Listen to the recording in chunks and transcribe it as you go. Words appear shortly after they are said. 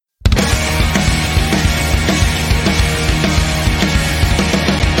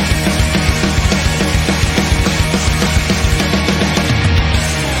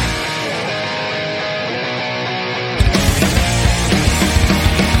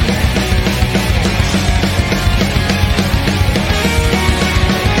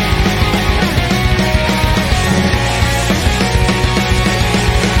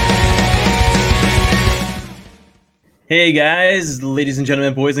Hey guys, ladies and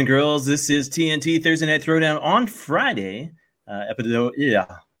gentlemen, boys and girls, this is TNT Thursday Night Throwdown on Friday,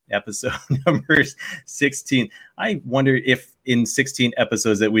 episode number 16. I wonder if in 16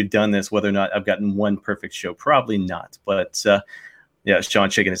 episodes that we've done this, whether or not I've gotten one perfect show. Probably not, but Sean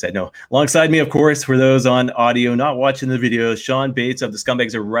shaking his head no. Alongside me, of course, for those on audio, not watching the video, Sean Bates of the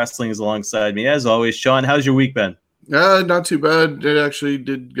Scumbags of Wrestling is alongside me. As always, Sean, how's your week been? Not too bad. It actually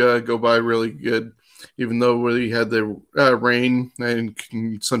did go by really good. Even though we had the rain and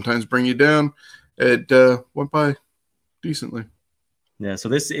can sometimes bring you down, it went by decently. Yeah, so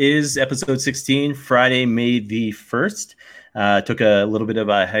this is episode 16, Friday, May the 1st. Took a little bit of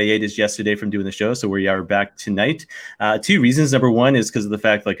a hiatus yesterday from doing the show, so we are back tonight. Two reasons. Number one is because of the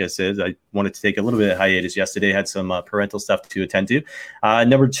fact, like I said, I wanted to take a little bit of hiatus yesterday, had some parental stuff to attend to.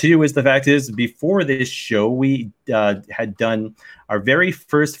 Number two is the fact is before this show, we had done our very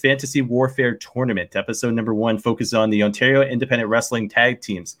first Fantasy Warfare tournament. Episode number 1 focused on the Ontario Independent Wrestling Tag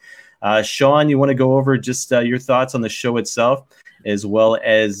Teams. Sean, you want to go over just your thoughts on the show itself, as well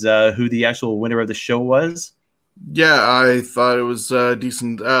as who the actual winner of the show was? Yeah, I thought it was a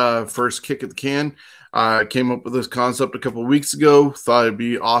decent first kick at the can. I came up with this concept a couple of weeks ago. Thought it'd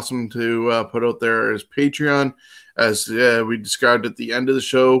be awesome to put out there as Patreon. As we described at the end of the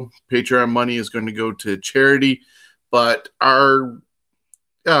show, Patreon money is going to go to charity. But our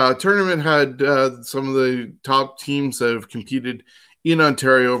tournament had some of the top teams that have competed in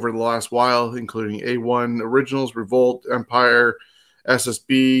Ontario over the last while, including A1 Originals, Revolt, Empire,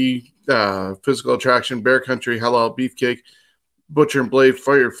 SSB, Physical Attraction, Bear Country, Halal Beefcake, Butcher and Blade,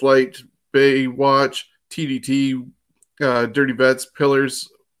 Fireflight, Baywatch, TDT, Dirty Vets, Pillars,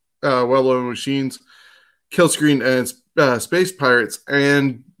 Well-Known Machines, Killscreen, and Space Pirates.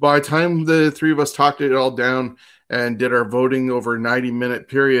 And by the time the three of us talked it all down and did our voting over a 90-minute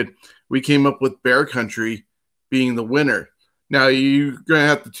period, we came up with Bear Country being the winner. Now, you're going to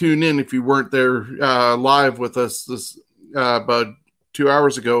have to tune in if you weren't there live with us this about 2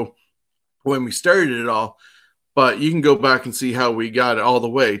 hours ago when we started it all, but you can go back and see how we got it all the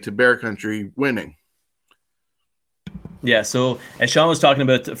way to Bear Country winning. Yeah, so as Sean was talking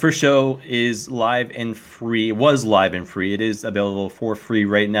about, the first show is live and free. It was live and free. It is available for free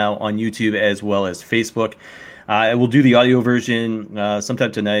right now on YouTube as well as Facebook. I will do the audio version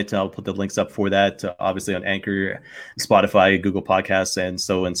sometime tonight. I'll put the links up for that, obviously on Anchor, Spotify, Google Podcasts, and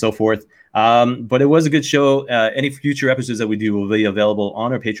so on and so forth. But it was a good show. Any future episodes that we do will be available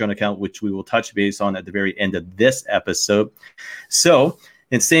on our Patreon account, which we will touch base on at the very end of this episode. So,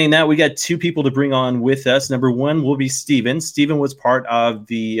 in saying that, we got two people to bring on with us. Number one will be Steven. Steven was part of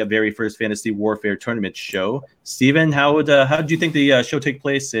the very first Fantasy Warfare tournament show. Steven, how did you think the show took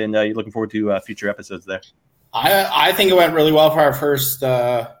place? And you're looking forward to future episodes there? I think it went really well for our first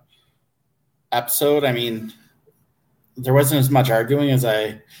episode. I mean, there wasn't as much arguing as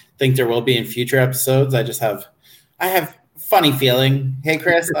I think there will be in future episodes. I have funny feeling. Hey,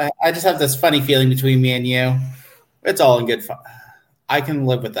 Chris, I just have this funny feeling between me and you. It's all in good fun. I can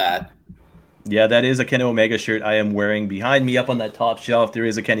live with that. Yeah, that is a Kenny Omega shirt I am wearing. Behind me up on that top shelf, there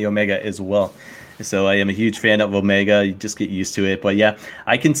is a Kenny Omega as well. So I am a huge fan of Omega. You just get used to it. But yeah,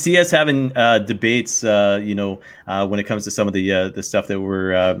 I can see us having debates, when it comes to some of the stuff that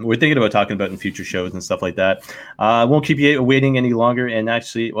we're thinking about talking about in future shows and stuff like that. I won't keep you waiting any longer. And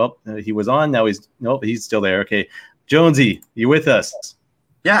actually, he was on. Now he's still there. Okay, Jonesy, you with us?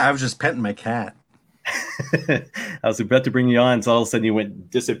 Yeah, I was just petting my cat. I was about to bring you on, so all of a sudden you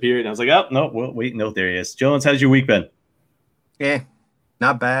disappeared. And I was like, oh, no, well, wait, no, there he is. Jones, how's your week been? Yeah,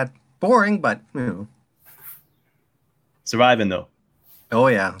 not bad. Boring, but, Surviving, though. Oh,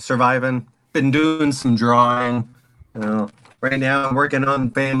 yeah, surviving. Been doing some drawing. Right now I'm working on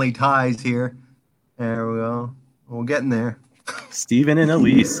Family Ties here. There we go. We're getting there. Steven and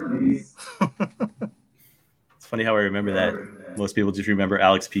Elise. It's funny how I remember that. Most people just remember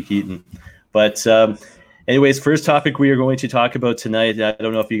Alex P. Keaton. But anyways, first topic we are going to talk about tonight. I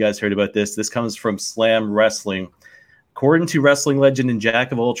don't know if you guys heard about this. This comes from Slam Wrestling. According to wrestling legend and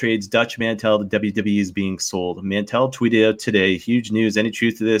jack of all trades, Dutch Mantel, the WWE is being sold. Mantel tweeted out today, huge news, any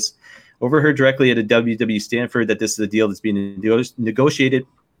truth to this? Overheard directly at a WWE Stanford that this is a deal that's being negotiated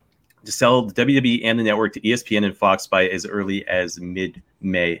to sell the WWE and the network to ESPN and Fox by as early as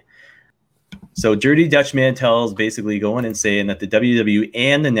mid-May. So Dirty Dutch Mantel is basically going and saying that the WWE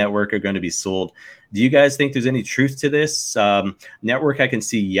and the network are going to be sold. Do you guys think there's any truth to this? Network, I can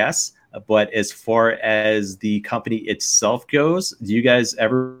see yes. But as far as the company itself goes, do you guys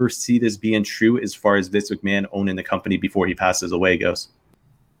ever see this being true as far as Vince McMahon owning the company before he passes away goes?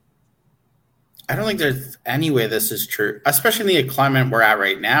 I don't think there's any way this is true, especially in the climate we're at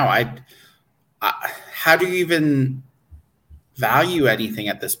right now. How do you even value anything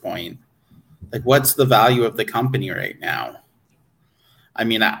at this point. Like, what's the value of the company right now? I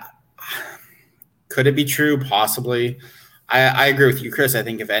mean, could it be true? Possibly. I agree with you, Chris. I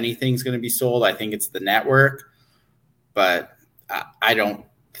think if anything's going to be sold, I think it's the network. But I don't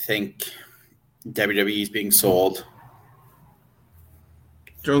think WWE is being sold.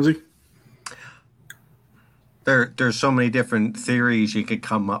 Jonesy? There's so many different theories you could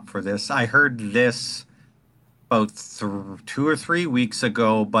come up for this. I heard this about 2 or 3 weeks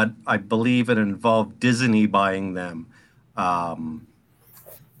ago, but I believe it involved Disney buying them.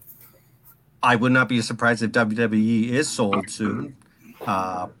 I would not be surprised if WWE is sold soon,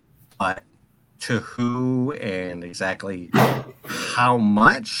 but to who and exactly how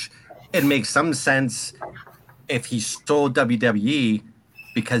much? It makes some sense if he sold WWE,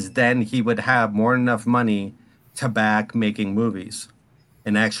 because then he would have more than enough money to back making movies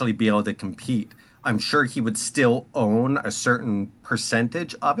and actually be able to compete. I'm sure he would still own a certain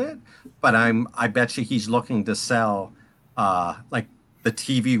percentage of it, but I bet you he's looking to sell like the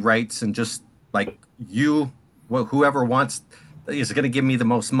TV rights, and just like whoever wants is going to give me the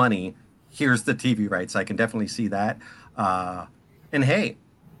most money. Here's the TV rights. I can definitely see that. And hey,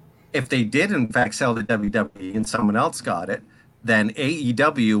 if they did in fact sell to WWE and someone else got it, then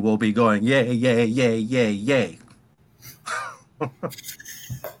AEW will be going, yay, yay, yay, yay, yay.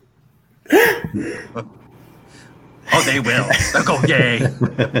 Oh, they will. They'll go, yay.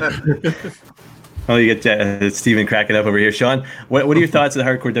 Oh, you get Steven cracking up over here. Sean, what are your thoughts as a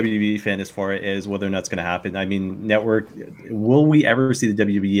hardcore WWE fan as far as whether or not it's going to happen? I mean, network, will we ever see the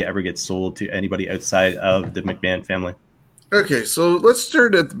WWE ever get sold to anybody outside of the McMahon family? Okay, so let's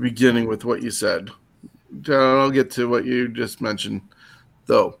start at the beginning with what you said. I'll get to what you just mentioned,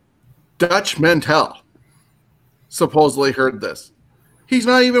 though. Dutch Mantel supposedly heard this. He's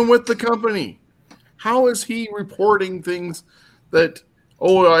not even with the company. How is he reporting things that,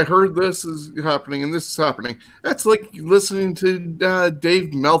 oh, I heard this is happening and this is happening? That's like listening to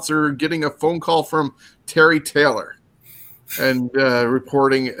Dave Meltzer getting a phone call from Terry Taylor and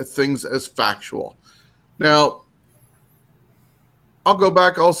reporting things as factual. Now, I'll go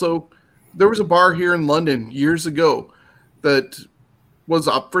back also. There was a bar here in London years ago that was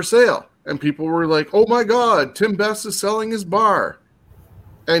up for sale. And people were like, oh my God, Tim Best is selling his bar.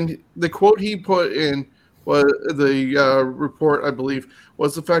 And the quote he put in was the report, I believe,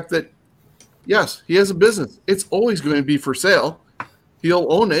 was the fact that, yes, he has a business. It's always going to be for sale.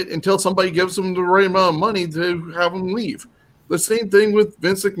 He'll own it until somebody gives him the right amount of money to have him leave. The same thing with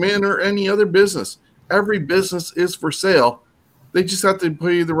Vince McMahon or any other business. Every business is for sale. They just have to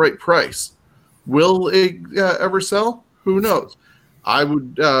pay the right price. Will it ever sell? Who knows? I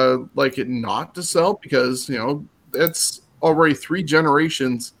would like it not to sell because, you know, that's already 3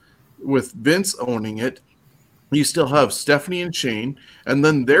 generations with Vince owning it. You still have Stephanie and Shane and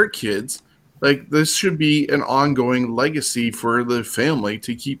then their kids. Like, this should be an ongoing legacy for the family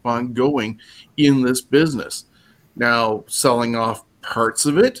to keep on going in this business. Now, selling off parts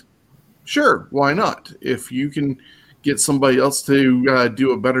of it, sure, why not? If you can get somebody else to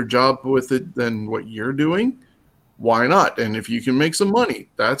do a better job with it than what you're doing, why not? And if you can make some money,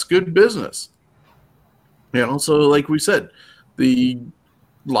 that's good business. And also, like we said, the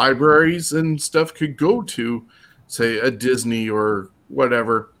libraries and stuff could go to, say, a Disney or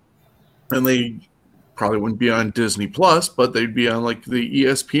whatever, and they probably wouldn't be on Disney Plus, but they'd be on like the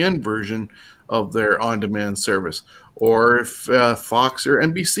ESPN version of their on-demand service. Or if Fox or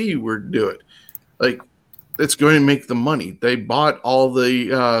NBC were to do it, like, it's going to make the money. They bought all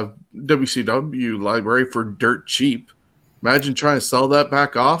the WCW library for dirt cheap. Imagine trying to sell that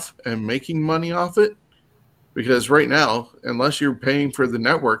back off and making money off it. Because right now, unless you're paying for the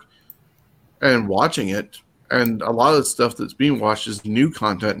network and watching it, and a lot of the stuff that's being watched is new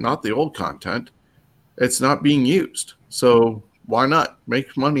content, not the old content, it's not being used. So why not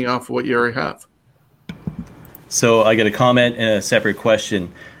make money off what you already have? So I got a comment and a separate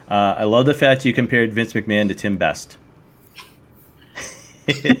question. I love the fact you compared Vince McMahon to Tim Best.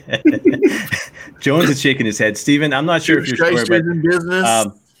 Jones is shaking his head. Steven, I'm not sure if you're sure, but in business.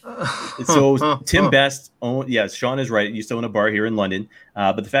 So Tim Best owned, yes, Sean is right. Used to own a bar here in London.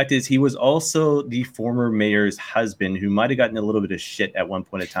 But the fact is, he was also the former mayor's husband, who might have gotten a little bit of shit at one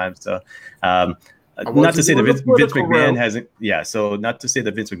point in time. So, not to say that Vince McMahon hasn't, so not to say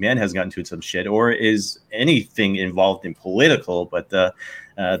that Vince McMahon hasn't gotten into some shit or is anything involved in political, but the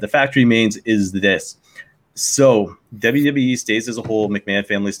fact remains is this. So WWE stays as a whole. McMahon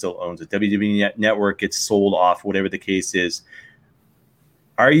family still owns it. WWE Network gets sold off, whatever the case is.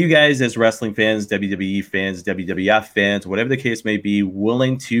 Are you guys, as wrestling fans, WWE fans, WWF fans, whatever the case may be,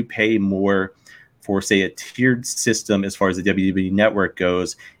 willing to pay more for, say, a tiered system as far as the WWE Network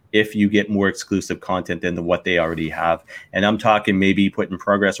goes, if you get more exclusive content than what they already have. And I'm talking maybe putting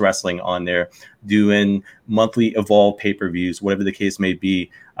Progress Wrestling on there, doing monthly Evolve pay-per-views, whatever the case may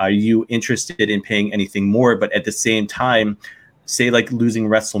be. Are you interested in paying anything more? But at the same time, say like losing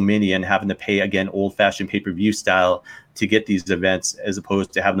WrestleMania and having to pay, again, old-fashioned pay-per-view style to get these events, as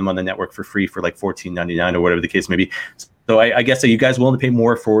opposed to having them on the network for free for like $14.99 or whatever the case may be. So I guess, are you guys willing to pay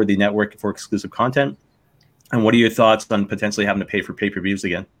more for the network for exclusive content? And what are your thoughts on potentially having to pay for pay-per-views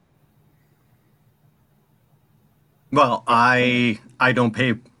again? Well, I don't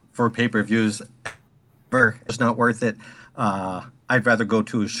pay for pay-per-views. It's not worth it. I'd rather go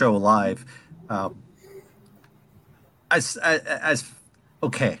to a show live.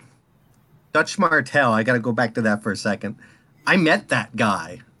 Okay, Dutch Martel. I got to go back to that for a second. I met that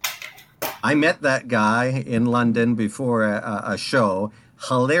guy in London before a show.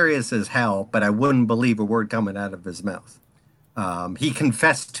 Hilarious as hell, but I wouldn't believe a word coming out of his mouth. He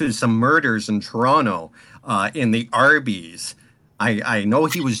confessed to some murders in Toronto in the Arby's. I know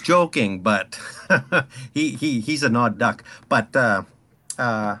he was joking, but he's an odd duck. But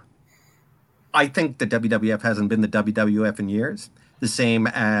I think the WWF hasn't been the WWF in years. The same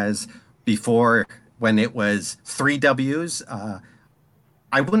as before when it was 3 Ws.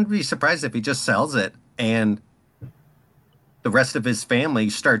 I wouldn't be surprised if he just sells it and the rest of his family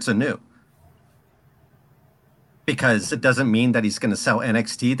starts anew. Because it doesn't mean that he's going to sell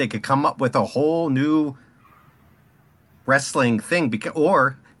NXT. They could come up with a whole new wrestling thing,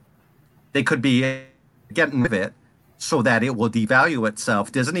 or they could be getting rid of it so that it will devalue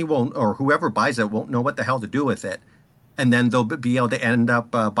itself. Disney won't, or whoever buys it won't know what the hell to do with it. And then they'll be able to end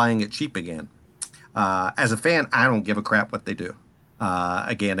up buying it cheap again. As a fan, I don't give a crap what they do.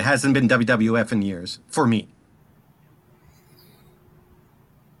 Again, it hasn't been WWF in years for me.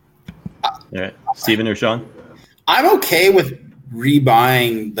 All right, Steven or Sean? I'm okay with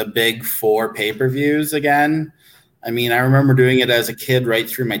rebuying the big 4 pay-per-views again. I mean, I remember doing it as a kid right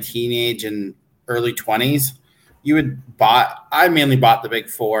through my teenage and early 20s. I mainly bought the big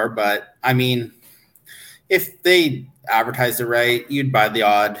 4, but I mean, if they advertised it right, you'd buy the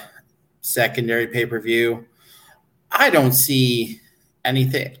odd secondary pay-per-view. I don't see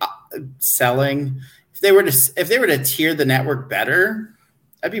anything selling. If they were to tier the network better,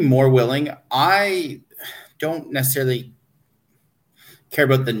 I'd be more willing. I don't necessarily care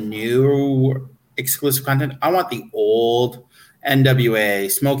about the new exclusive content. I want the old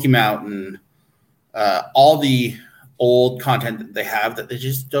NWA, Smoky Mountain, all the old content that they have that they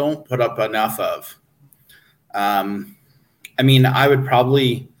just don't put up enough of. I mean, I would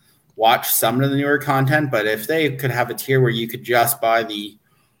probably watch some of the newer content, but if they could have a tier where you could just buy the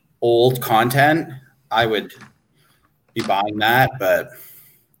old content, I would be buying that, but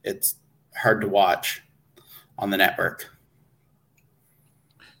it's hard to watch on the network.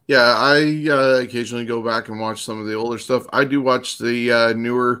 Yeah, I occasionally go back and watch some of the older stuff. I do watch the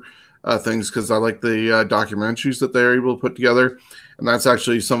newer things because I like the documentaries that they're able to put together. And that's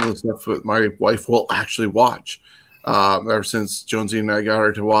actually some of the stuff that my wife will actually watch ever since Jonesy and I got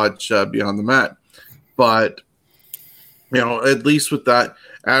her to watch Beyond the Mat. But, you know, at least with that,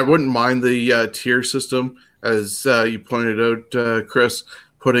 I wouldn't mind the tier system, as you pointed out, Chris,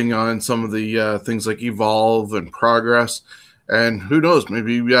 putting on some of the things like Evolve and Progress. And who knows,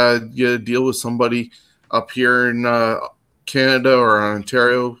 maybe you deal with somebody up here in Canada or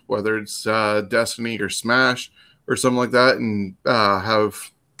Ontario, whether it's Destiny or Smash or something like that, and have,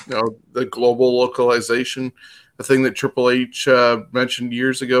 you know, the global localization, a thing that Triple H mentioned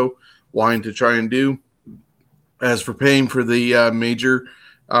years ago, wanting to try and do. As for paying for the major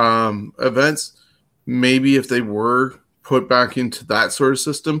events, maybe if they were put back into that sort of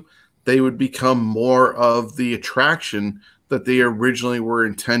system, they would become more of the attraction that they originally were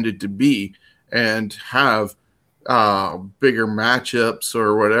intended to be, and have bigger matchups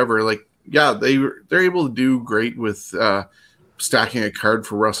or whatever. Like, yeah, they're able to do great with stacking a card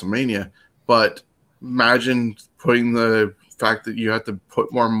for WrestleMania, but imagine putting the fact that you have to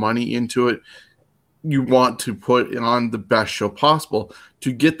put more money into it. You want to put on the best show possible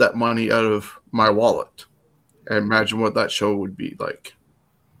to get that money out of my wallet. And imagine what that show would be like.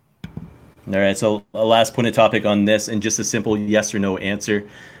 All right, so a last point of topic on this, and just a simple yes or no answer.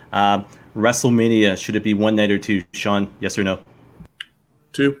 WrestleMania, should it be 1 night or 2? Sean, yes or no?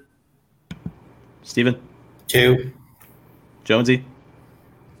 2. Steven? 2. Jonesy?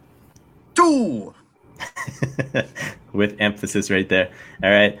 2. With emphasis right there. All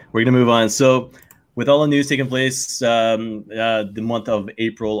right, we're going to move on. So with all the news taking place the month of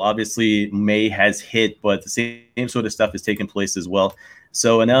April, obviously May has hit, but the same sort of stuff is taking place as well.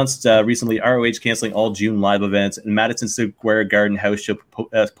 So announced recently, ROH canceling all June live events, and Madison Square Garden house show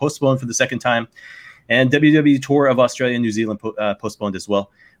postponed for the second time, and WWE Tour of Australia and New Zealand postponed as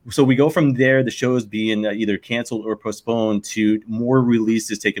well. So we go from there, the shows being either canceled or postponed, to more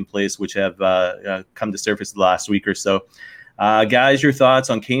releases taking place, which have come to surface the last week or so. Guys, your thoughts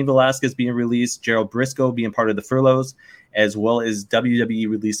on Cain Velasquez being released, Gerald Briscoe being part of the furloughs, as well as WWE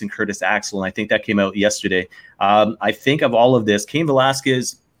releasing Curtis Axel, and I think that came out yesterday. I think of all of this, Cain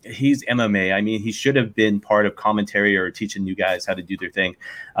Velasquez, he's MMA. I mean, he should have been part of commentary or teaching you guys how to do their thing.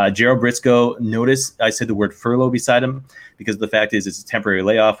 Gerald Briscoe, notice I said the word furlough beside him, because the fact is it's a temporary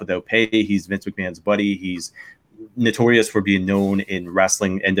layoff without pay. He's Vince McMahon's buddy. He's notorious for being known in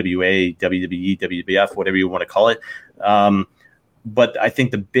wrestling, NWA, WWE, WWF, whatever you want to call it. But I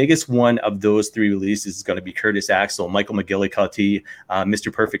think the biggest one of those three releases is going to be Curtis Axel, Michael McGillicuddy,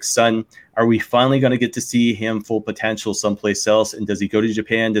 Mr. Perfect's son. Are we finally going to get to see him full potential someplace else? And does he go to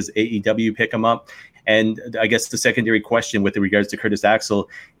Japan? Does AEW pick him up? And I guess the secondary question with regards to Curtis Axel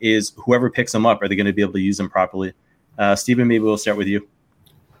is, whoever picks him up, are they going to be able to use him properly? Stephen, maybe we'll start with you.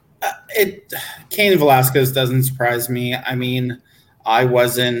 Cain Velasquez doesn't surprise me. I mean, I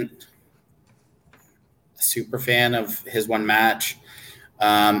wasn't a super fan of his one match.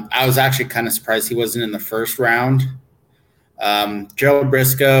 I was actually kind of surprised he wasn't in the first round. Gerald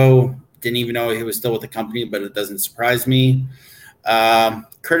Briscoe, didn't even know he was still with the company, but it doesn't surprise me.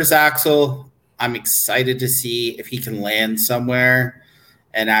 Curtis Axel, I'm excited to see if he can land somewhere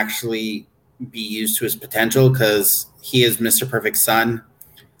and actually be used to his potential, because he is Mr. Perfect's son.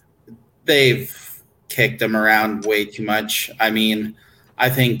 They've kicked him around way too much. I mean, I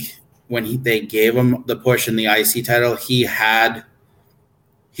think when they gave him the push in the IC title, he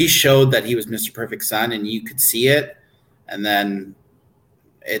showed that he was Mr. Perfect's son, and you could see it. And then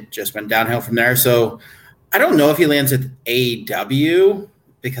it just went downhill from there. So I don't know if he lands at AEW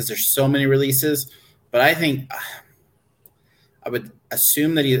because there's so many releases, but I think I would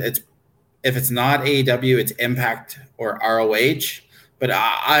assume that if it's not AEW, it's Impact or ROH. But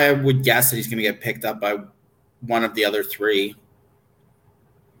I would guess that he's going to get picked up by one of the other three.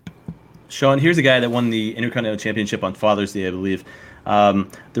 Sean, here's a guy that won the Intercontinental Championship on Father's Day, I believe.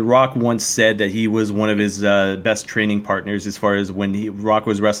 The Rock once said that he was one of his best training partners as far as when Rock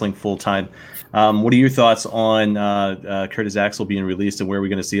was wrestling full time. What are your thoughts on Curtis Axel being released, and where are we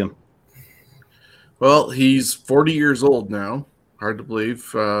going to see him? Well, he's 40 years old now. Hard to believe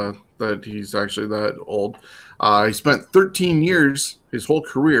that he's actually that old. He spent 13 years, his whole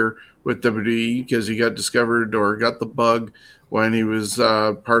career, with WWE, because he got discovered or got the bug when he was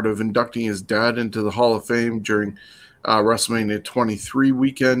part of inducting his dad into the Hall of Fame during WrestleMania 23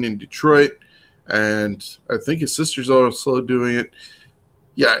 weekend in Detroit. And I think his sister's also doing it.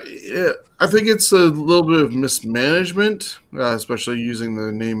 Yeah, I think it's a little bit of mismanagement, especially using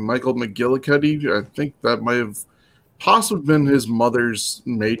the name Michael McGillicuddy. I think that might have possibly been his mother's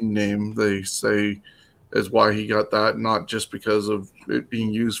maiden name, they say, is why he got that, not just because of it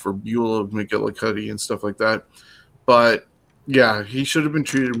being used for Beulah McGillicuddy and stuff like that. But yeah, he should have been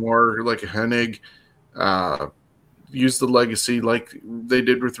treated more like a Hennig, use the legacy like they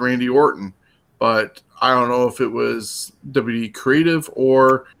did with Randy Orton. But I don't know if it was WWE creative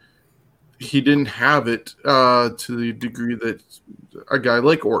or he didn't have it to the degree that a guy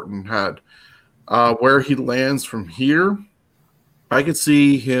like Orton had. Where he lands from here, I could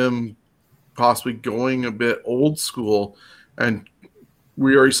see him possibly going a bit old school, and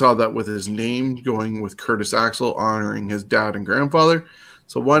we already saw that with his name going with Curtis Axel, honoring his dad and grandfather.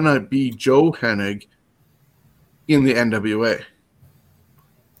 So why not be Joe Hennig in the NWA?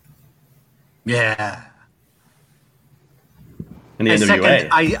 Yeah. In the NWA.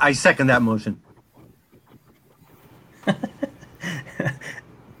 I second that motion.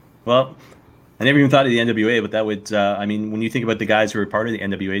 Well, I never even thought of the NWA, but that would, I mean, when you think about the guys who are part of the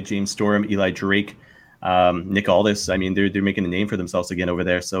NWA, James Storm, Eli Drake, Nick Aldis, I mean, they're making a name for themselves again over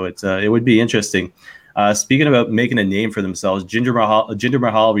there. So it would be interesting. Speaking about making a name for themselves, Jinder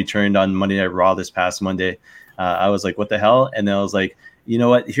Mahal returned on Monday Night Raw this past Monday. I was like, what the hell? And then I was like, you know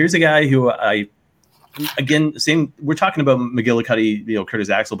what? Here's a guy who we're talking about McGillicuddy, Curtis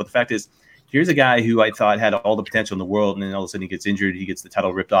Axel, but the fact is, here's a guy who I thought had all the potential in the world, and then all of a sudden he gets injured, he gets the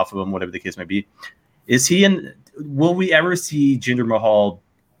title ripped off of him, whatever the case might be. Will we ever see Jinder Mahal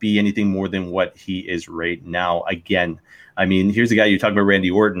be anything more than what he is right now again? I mean, here's a guy, you talk about Randy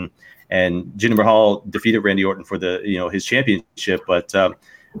Orton, and Jinder Mahal defeated Randy Orton for his championship, but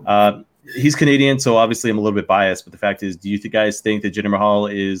he's Canadian, so obviously I'm a little bit biased, but the fact is, do you guys think that Jinder Mahal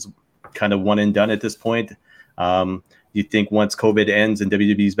is kind of one and done at this point? Do you think once COVID ends and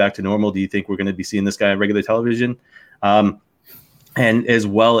WWE is back to normal, do you think we're going to be seeing this guy on regular television? And as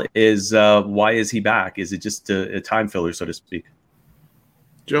well as why is he back? Is it just a time filler, so to speak?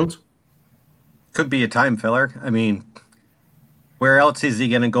 Jones? Could be a time filler. I mean, where else is he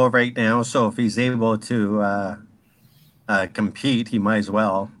going to go right now? So if he's able to compete, he might as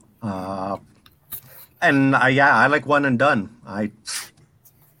well. I like one and done.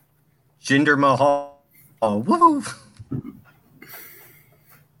 Jinder Mahal. Woo!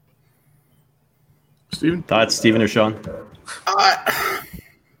 Steven? Thoughts, Steven or Sean?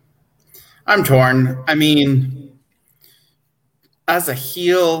 I'm torn. I mean, as a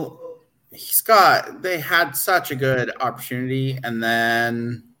heel, they had such a good opportunity, and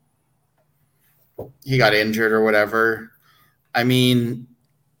then he got injured or whatever. I mean,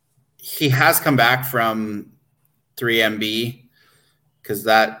 he has come back from 3MB because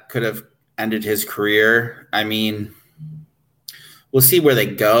that could have ended his career. I mean, we'll see where they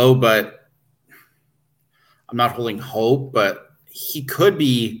go, but I'm not holding hope, but he could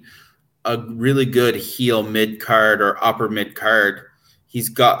be a really good heel mid-card or upper mid-card. He's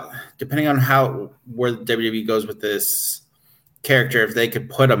got, depending on where the WWE goes with this character, if they could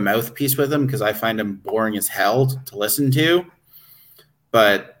put a mouthpiece with him, because I find him boring as hell to listen to.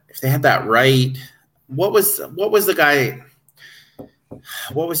 But if they had that right, what was the guy?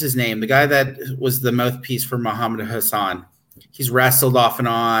 What was his name? The guy that was the mouthpiece for Muhammad Hassan. He's wrestled off and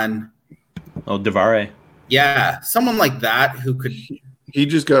on. Oh, Devare. Yeah, someone like that who could. He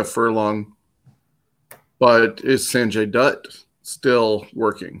just got furlong, but is Sanjay Dutt still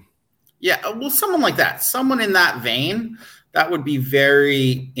working? Yeah, well, someone like that, someone in that vein, that would be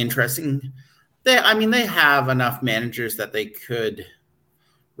very interesting. They have enough managers that they could.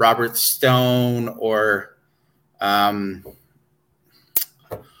 Robert Stone or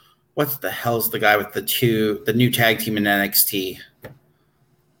what's the hell's the guy with the new tag team in NXT?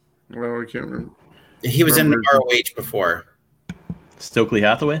 Well, I can't remember. He was in the ROH before. Stokely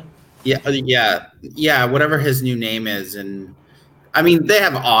Hathaway? Yeah, whatever his new name is. And I mean, they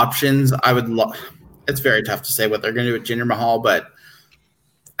have options. It's very tough to say what they're going to do with Jinder Mahal, but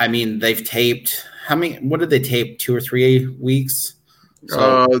I mean, they've taped what did they tape? 2 or 3 weeks?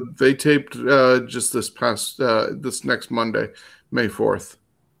 So, they taped just this next Monday, May 4th.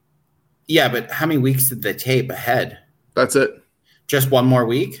 Yeah, but how many weeks did they tape ahead? That's it. Just one more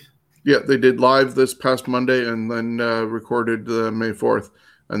week? Yeah, they did live this past Monday and then recorded May 4th.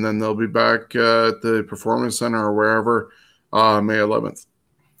 And then they'll be back at the Performance Center or wherever May 11th.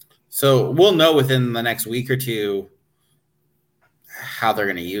 So we'll know within the next week or two how they're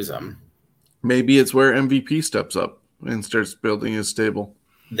going to use them. Maybe it's where MVP steps up and starts building his stable.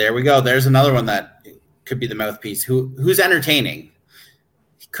 There we go. There's another one that could be the mouthpiece. Who's entertaining?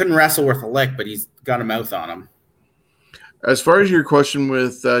 He couldn't wrestle worth a lick, but he's got a mouth on him. As far as your question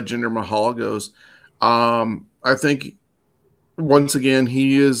with Jinder Mahal goes, I think once again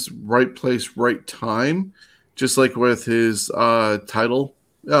he is right place, right time. Just like with his title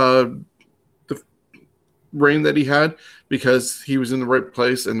the reign that he had, because he was in the right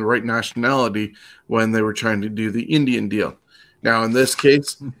place and the right nationality when they were trying to do the Indian deal. Now, in this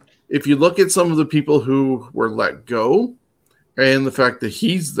case, if you look at some of the people who were let go and the fact that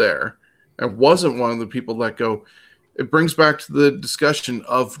he's there and wasn't one of the people let go, it brings back to the discussion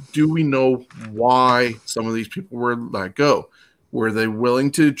of, do we know why some of these people were let go? Were they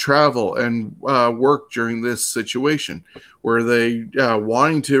willing to travel and work during this situation? Were they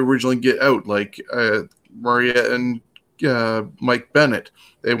wanting to originally get out, like Maria and Mike Bennett?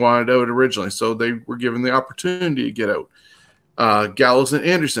 They wanted out originally, so they were given the opportunity to get out. Gallows and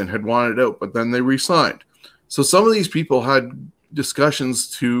Anderson had wanted out, but then they re-signed. So some of these people had discussions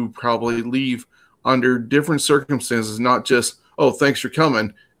to probably leave under different circumstances, not just, oh, thanks for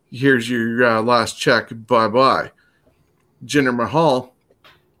coming, here's your last check, bye-bye. Jinder Mahal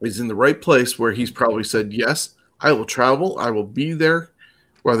is in the right place where he's probably said, yes, I will travel, I will be there,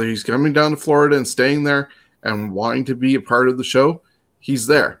 whether he's coming down to Florida and staying there and wanting to be a part of the show, he's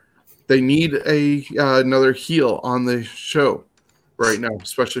there. They need another heel on the show right now,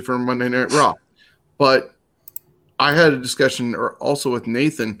 especially for Monday Night Raw. But I had a discussion also with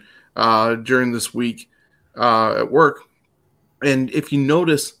Nathan during this week at work, and if you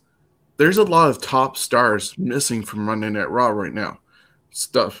notice, there's a lot of top stars missing from Monday Night Raw right now.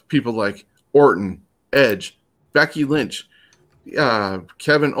 People like Orton, Edge, Becky Lynch,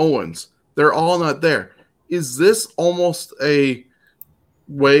 Kevin Owens. They're all not there. Is this almost a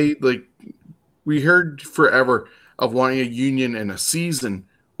way, like we heard forever of wanting a union and a season?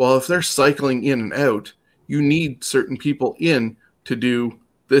 Well, if they're cycling in and out, you need certain people in to do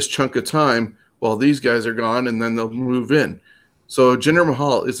this chunk of time while these guys are gone, and then they'll move in. So Jinder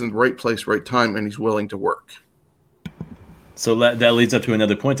Mahal is in the right place, right time, and he's willing to work. So that leads up to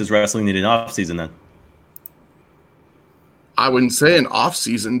another point. Does wrestling need an off season then? I wouldn't say an off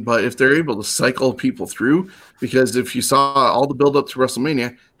season, but if they're able to cycle people through, because if you saw all the build up to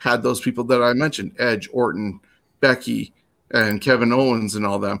WrestleMania had those people that I mentioned, Edge, Orton, Becky, and Kevin Owens and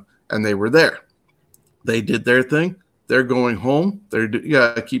all them, and they were there. They did their thing. They're going home.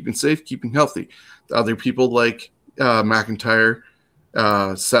 They're keeping safe, keeping healthy. The other people like McIntyre,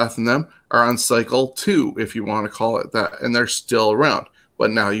 Seth, and them are on cycle 2, if you want to call it that, and they're still around.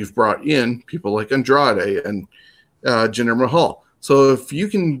 But now you've brought in people like Andrade and Jinder Mahal. So if you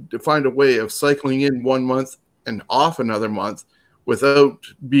can find a way of cycling in 1 month and off another month without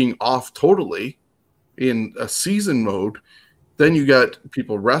being off totally in a season mode, then you got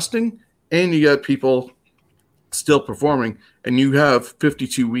people resting and you got people still performing, and you have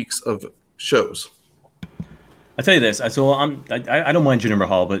 52 weeks of shows. I'll tell you this. So I don't mind Jinder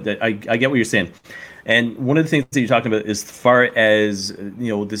Mahal, but I get what you're saying. And one of the things that you're talking about, as far as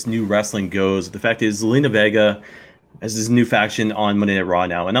this new wrestling goes, the fact is Zelina Vega has this new faction on Monday Night Raw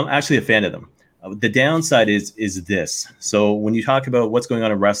now, and I'm actually a fan of them. The downside is this. So when you talk about what's going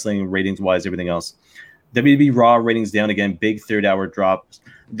on in wrestling, ratings-wise, everything else, WWE Raw ratings down again, big third-hour drops.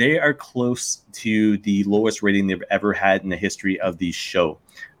 They are close to the lowest rating they've ever had in the history of the show.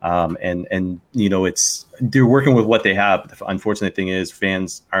 And it's they're working with what they have. The unfortunate thing is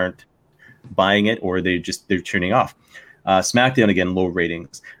fans aren't buying it, or they're turning off. SmackDown again, low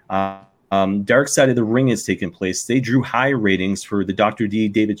ratings. Dark Side of the Ring is taking place. They drew high ratings for the Dr. D.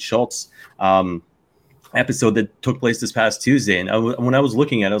 David Schultz episode that took place this past Tuesday. And when I was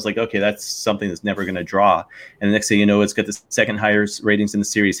looking at it, I was like, okay, that's something that's never going to draw. And the next thing you know, it's got the second highest ratings in the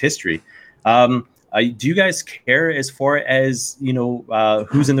series history. Do you guys care as far as,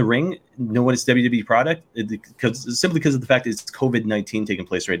 who's in the ring? Know what it's WWE product? Simply because of the fact that it's COVID-19 taking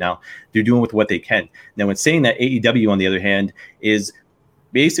place right now. They're doing with what they can. Now, when saying that, AEW, on the other hand, is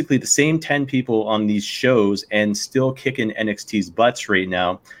basically the same 10 people on these shows and still kicking NXT's butts right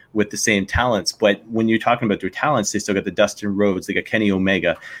now with the same talents. But when you're talking about their talents, they still got the Dustin Rhodes, they got Kenny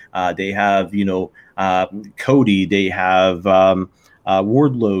Omega, they have, Cody, they have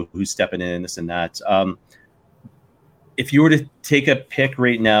Wardlow who's stepping in, this and that. If you were to take a pick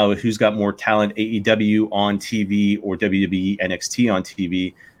right now, who's got more talent, AEW on TV or WWE NXT on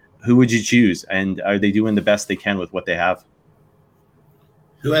TV, who would you choose? And are they doing the best they can with what they have?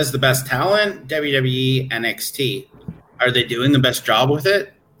 Who has the best talent? WWE, NXT. Are they doing the best job with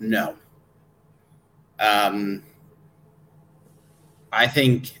it? No. I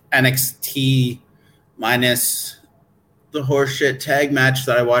think NXT minus the horseshit tag match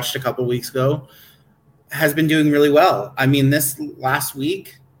that I watched a couple weeks ago has been doing really well. I mean, this last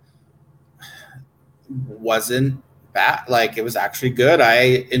week wasn't bad. Like, it was actually good.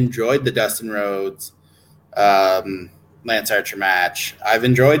 I enjoyed the Dustin Rhodes, Lance Archer match. I've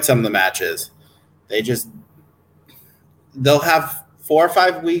enjoyed some of the matches. They'll have 4 or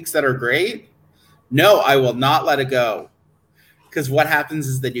 5 weeks that are great. No, I will not let it go. Because what happens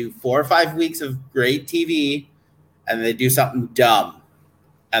is they do 4 or 5 weeks of great TV and they do something dumb.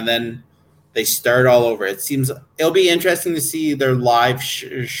 And then they start all over. It'll be interesting to see their live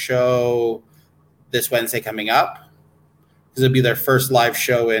show this Wednesday coming up. Because it'll be their first live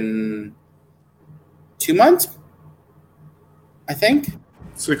show in 2 months, I think.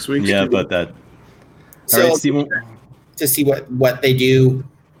 6 weeks. Yeah, about that. So, all right, Steven. To see what they do,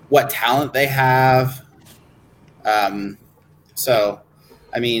 what talent they have. So,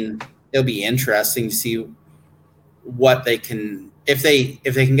 I mean, it'll be interesting to see what they can, if they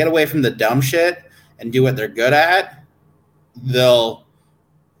can get away from the dumb shit and do what they're good at, they'll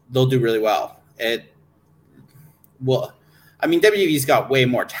do really well. I mean, WWE's got way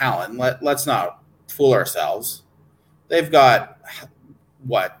more talent. Let's not fool ourselves. They've got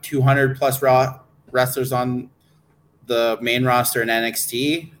 200 plus wrestlers on the main roster in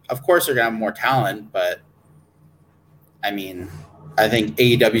NXT. Of course, they're gonna have more talent, but I mean, I think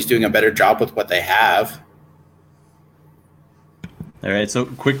AEW is doing a better job with what they have. All right, so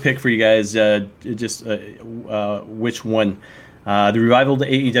quick pick for you guys. Which one? The Revival to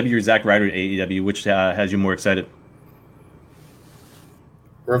AEW or Zack Ryder to AEW? Which has you more excited?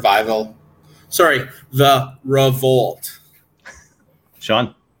 Revival. Sorry, the Revolt.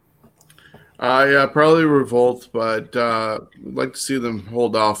 Sean? Yeah, probably Revolt, but I'd like to see them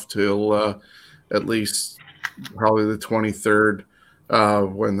hold off till at least probably the 23rd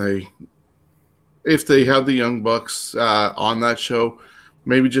if they have the Young Bucks on that show,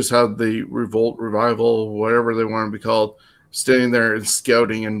 maybe just have the Revolt, Revival, whatever they want to be called, standing there and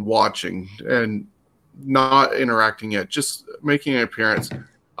scouting and watching and not interacting yet, just making an appearance.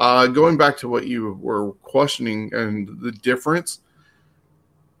 Going back to what you were questioning and the difference,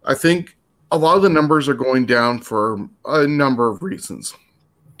 I think a lot of the numbers are going down for a number of reasons.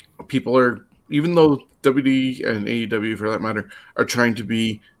 People are, even though WWE and AEW for that matter, are trying to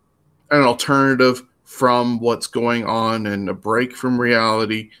be an alternative from what's going on and a break from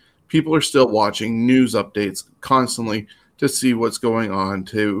reality, people are still watching news updates constantly to see what's going on,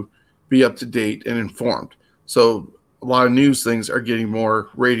 to be up to date and informed. So a lot of news things are getting more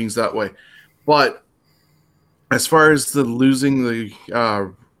ratings that way. But as far as the losing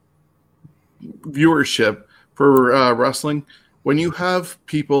the viewership for wrestling, when you have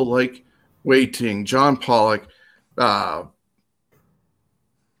people like Wei Ting, John Pollock,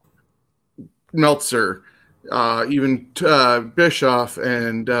 Meltzer, even Bischoff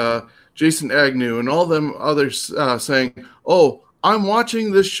and Jason Agnew and all them others saying, oh, I'm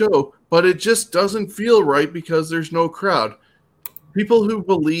watching this show, but it just doesn't feel right because there's no crowd. People who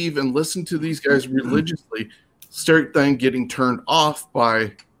believe and listen to these guys religiously start then getting turned off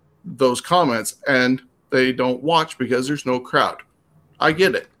by those comments, and they don't watch because there's no crowd. I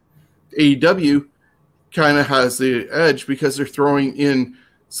get it. AEW kind of has the edge because they're throwing in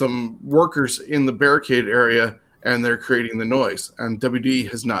some workers in the barricade area and they're creating the noise, and WWE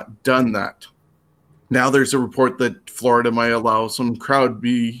has not done that. Now there's a report that Florida might allow some crowd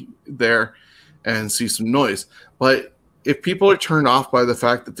be there and see some noise. But if people are turned off by the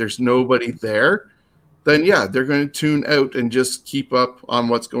fact that there's nobody there, then yeah, they're going to tune out and just keep up on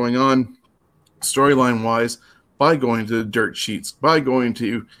what's going on storyline-wise by going to the dirt sheets, by going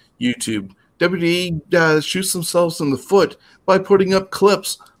to YouTube. WWE shoots themselves in the foot by putting up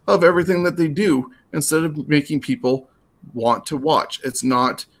clips of everything that they do instead of making people want to watch. It's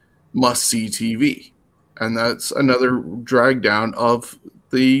not must-see TV. And that's another drag down of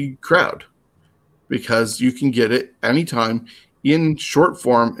the crowd because you can get it anytime in short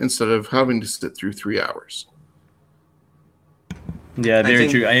form instead of having to sit through 3 hours. Yeah, very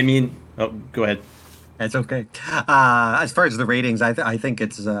true. I mean, go ahead. That's okay. As far as the ratings, I think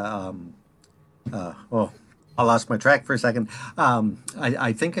it's I lost my track for a second.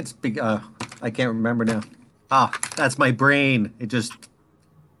 I think it's big. I can't remember now. That's my brain. It just.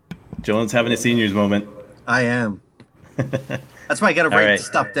 Jones having a senior's moment. I am. That's why I got to write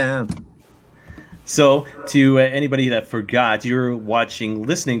stuff down. So, to anybody that forgot, you're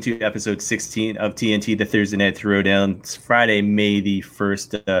listening to episode 16 of TNT, the Thursday Night Throwdown. It's Friday, May the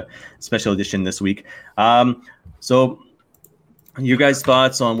 1st, special edition this week. So, your guys'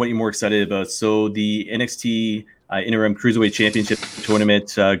 thoughts on what you're more excited about. So, the NXT Interim Cruiserweight Championship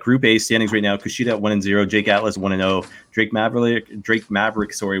Tournament, Group A standings right now: Kushida at 1-0, Jake Atlas 1-0, Drake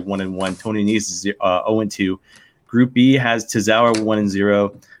Maverick 1-1, Tony Nese 0-2. Group B has Tozawa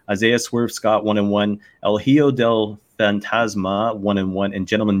 1-0, Isaiah Swerve Scott 1-1, El Hijo del Fantasma 1-1, and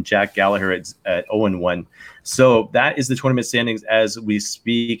Gentleman Jack Gallagher at 0-1. So that is the tournament standings as we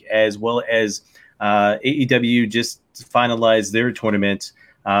speak, as well as AEW just finalized their tournament.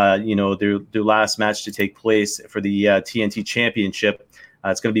 Their last match to take place for the TNT Championship.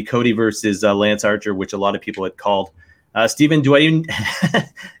 It's going to be Cody versus Lance Archer, which a lot of people had called. Steven, do I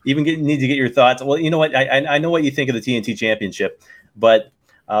even need to get your thoughts? Well, you know what? I know what you think of the TNT Championship, but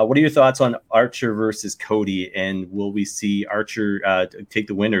what are your thoughts on Archer versus Cody? And will we see Archer take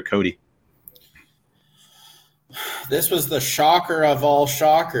the win or Cody? This was the shocker of all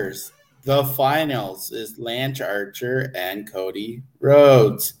shockers. The finals is Lance Archer and Cody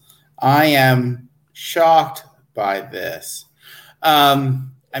Rhodes. I am shocked by this.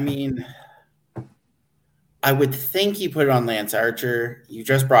 I mean, I would think you put it on Lance Archer. You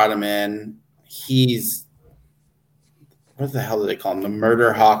just brought him in. He's, what the hell do they call him? The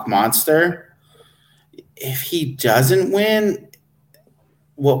Murder Hawk Monster. If he doesn't win,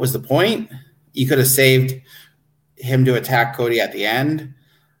 what was the point? You could have saved him to attack Cody at the end.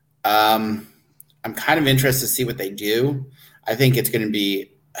 I'm kind of interested to see what they do. I think it's going to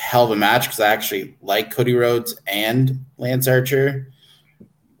be a hell of a match because I actually like Cody Rhodes and Lance Archer.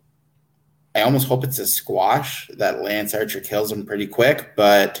 I almost hope it's a squash that Lance Archer kills him pretty quick,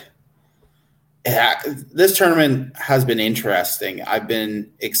 but this tournament has been interesting. I've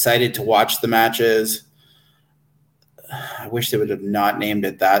been excited to watch the matches. I wish they would have not named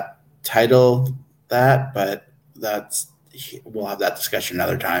it that title, but we'll have that discussion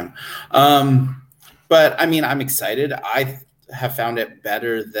another time. But I mean, I'm excited. I have found it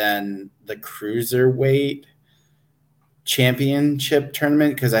better than the Cruiserweight Championship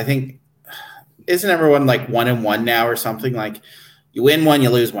tournament because I think isn't everyone like 1-1 now or something? Like you win one, you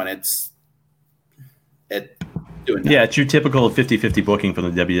lose one. It's doing nothing. Yeah, it's your typical 50-50 booking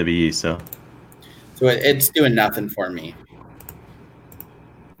from the WWE. So it's doing nothing for me.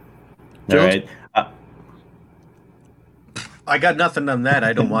 All right. I got nothing on that.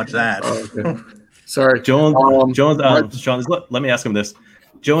 I don't watch that. Oh, okay. Sorry, Jones. Sean, let me ask him this.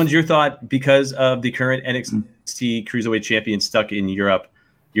 Jones, your thought, because of the current NXT Cruiserweight champion stuck in Europe,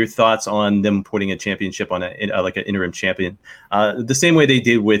 your thoughts on them putting a championship on like an interim champion, the same way they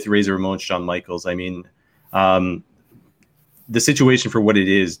did with Razor Ramon, Shawn Michaels. I mean, the situation for what it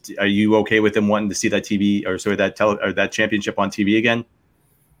is. Are you okay with them wanting to see that that championship on TV again?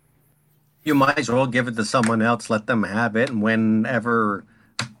 You might as well give it to someone else. Let them have it, and whenever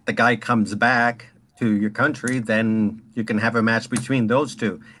the guy comes back to your country, then you can have a match between those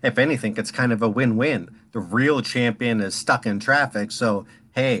two. If anything, it's kind of a win-win. The real champion is stuck in traffic, so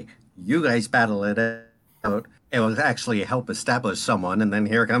hey, you guys battle it out. It will actually help establish someone, and then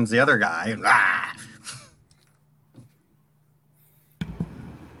here comes the other guy.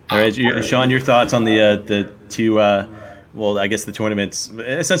 All right, Sean, your thoughts on the two? Well, I guess the tournaments,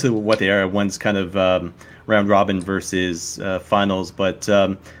 essentially what they are. One's kind of round robin versus finals, but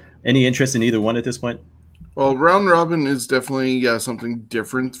any interest in either one at this point? Well, round robin is definitely something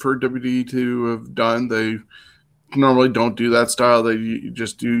different for WWE to have done. They normally don't do that style. They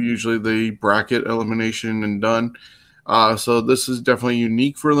just do usually the bracket elimination and done. So this is definitely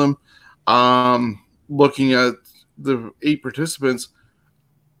unique for them. Looking at the 8 participants,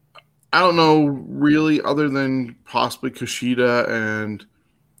 I don't know really, other than possibly Kushida and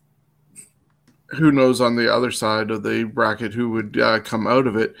who knows on the other side of the bracket who would come out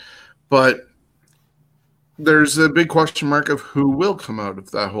of it. But there's a big question mark of who will come out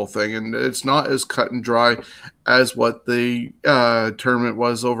of that whole thing. And it's not as cut and dry as what the tournament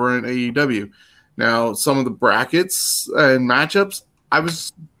was over in AEW. Now, some of the brackets and matchups, I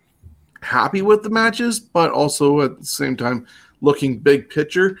was happy with the matches, but also at the same time, looking big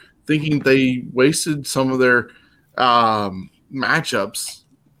picture, thinking they wasted some of their matchups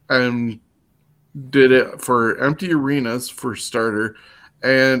and did it for empty arenas for starter,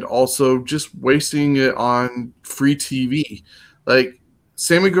 and also just wasting it on free TV. Like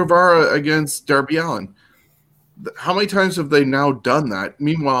Sammy Guevara against Darby Allin. How many times have they now done that?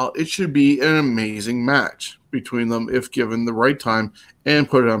 Meanwhile, it should be an amazing match between them if given the right time and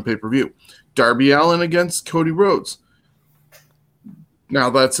put it on pay-per-view. Darby Allin against Cody Rhodes. Now,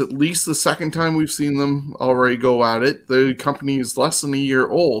 that's at least the second time we've seen them already go at it. The company is less than a year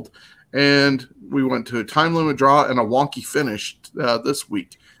old, and we went to a time limit draw and a wonky finish this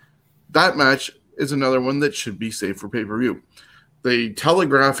week. That match is another one that should be saved for pay-per-view. They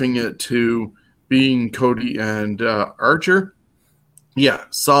telegraphing it to being Cody and Archer. Yeah,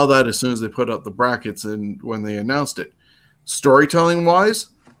 saw that as soon as they put out the brackets and when they announced it. Storytelling-wise,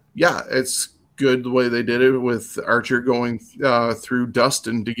 yeah, it's good the way they did it with Archer going through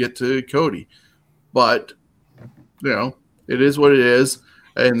Dustin to get to Cody. But, it is what it is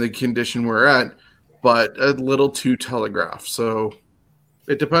and the condition we're at, but a little too telegraphed. So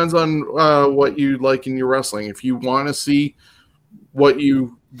it depends on what you like in your wrestling. If you want to see what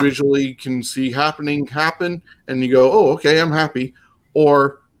you visually can see happen, and you go, oh, okay, I'm happy.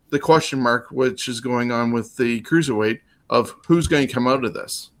 Or the question mark, which is going on with the Cruiserweight, of who's going to come out of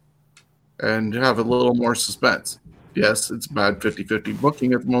this and have a little more suspense. Yes, it's bad 50-50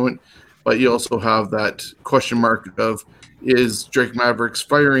 booking at the moment, but you also have that question mark of, is Drake Maverick's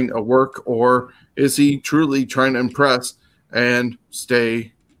firing a work, or is he truly trying to impress and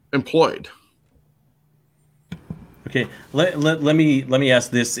stay employed? Okay, let me ask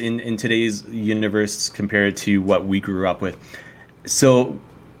this in today's universe compared to what we grew up with. So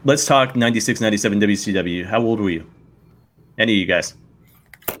let's talk 96, 97 WCW. How old were you? Any of you guys?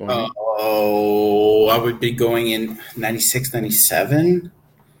 Oh, I would be going in 96, 97.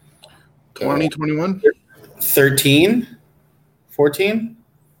 2021? 13? 14?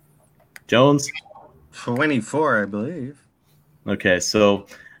 Jones? 24, I believe. Okay, so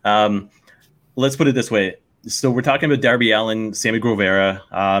let's put it this way. So we're talking about Darby Allin, Sammy Guevara,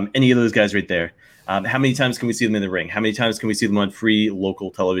 any of those guys right there. How many times can we see them in the ring? How many times can we see them on free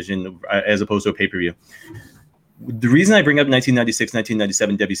local television as opposed to a pay-per-view? The reason I bring up 1996,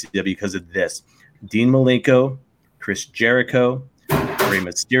 1997 WCW because of this. Dean Malenko, Chris Jericho, Rey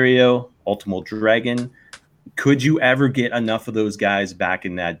Mysterio, Ultimo Dragon. Could you ever get enough of those guys back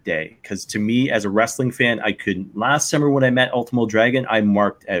in that day? Because to me, as a wrestling fan, I couldn't. Last summer when I met Ultimo Dragon, I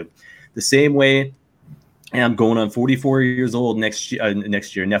marked out. The same way, and I'm going on 44 years old next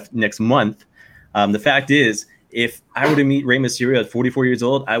month. The fact is, if I were to meet Rey Mysterio at 44 years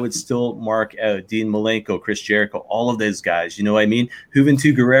old, I would still mark out Dean Malenko, Chris Jericho, all of those guys. You know what I mean?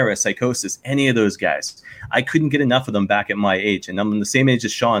 Juventud Guerrera, Psychosis, any of those guys. I couldn't get enough of them back at my age. And I'm the same age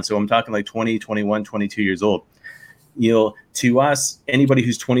as Sean, so I'm talking like 20, 21, 22 years old. to us, anybody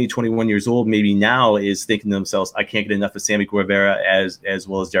who's 20, 21 years old, maybe now is thinking to themselves, I can't get enough of Sammy Guevara as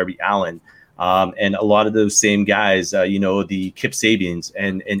well as Darby Allin. And a lot of those same guys, the Kip Sabians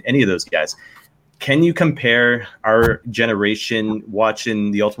and any of those guys. Can you compare our generation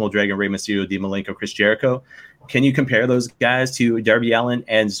watching the Ultimo Dragon, Rey Mysterio, Dean Malenko, Chris Jericho? Can you compare those guys to Darby Allin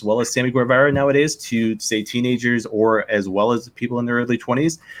as well as Sammy Guevara nowadays to, say, teenagers or as well as people in their early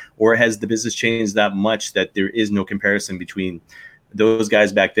 20s? Or has the business changed that much that there is no comparison between those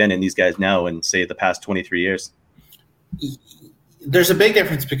guys back then and these guys now in, say, the past 23 years? There's a big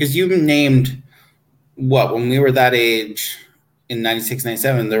difference because you named when we were that age in 96,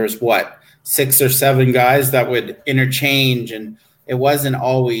 97, there was 6 or 7 guys that would interchange, and it wasn't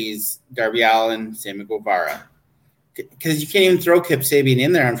always Darby Allin, Sammy Guevara. Because you can't even throw Kip Sabian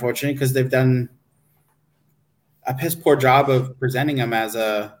in there, unfortunately, because they've done a piss poor job of presenting him as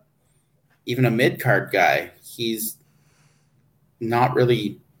even a mid-card guy. He's not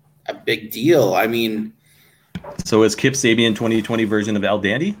really a big deal. I mean, so is Kip Sabian 2020 version of El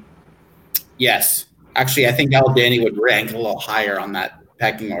Dandy? Yes. Actually, I think El Dandy would rank a little higher on that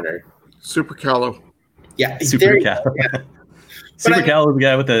pecking order. Super Callow. Yeah. Super Callow. Yeah. Super Callow, the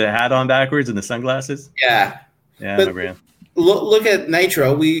guy with the hat on backwards and the sunglasses? Yeah. Yeah, I remember him. Look at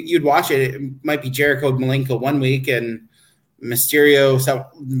Nitro. You'd watch it. It might be Jericho Malenko one week and Mysterio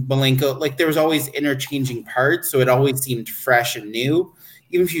Malenko. Like, there was always interchanging parts, so it always seemed fresh and new.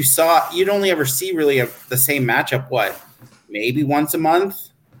 Even if you saw, you'd only ever see really the same matchup, maybe once a month?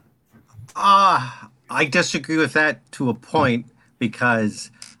 I disagree with that to a point, because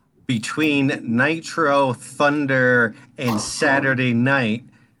between Nitro, Thunder, and Saturday Night,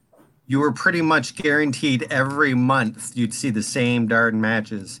 you were pretty much guaranteed every month you'd see the same darn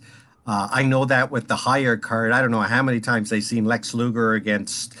matches. I know that with the higher card. I don't know how many times I've seen Lex Luger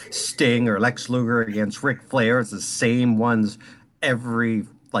against Sting or Lex Luger against Ric Flair. It's the same ones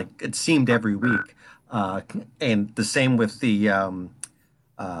it seemed every week. And the same with the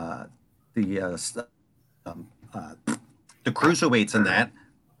cruiserweights and that.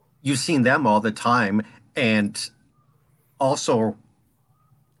 You've seen them all the time. And also,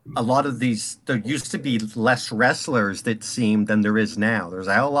 a lot of these, there used to be less wrestlers that seemed than there is now. There's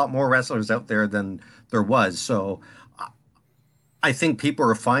a lot more wrestlers out there than there was. So I think people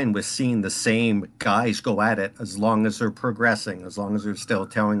are fine with seeing the same guys go at it as long as they're progressing, as long as they're still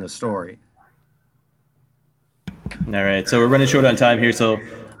telling a story. All right. So we're running short on time here. So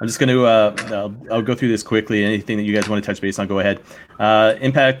I'm just going to, I'll go through this quickly. Anything that you guys want to touch base on, go ahead.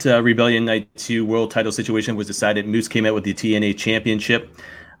 Impact Rebellion Night 2 world title situation was decided. Moose came out with the TNA Championship.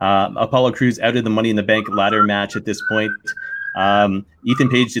 Apollo Crews outed the Money in the Bank ladder match at this point. Ethan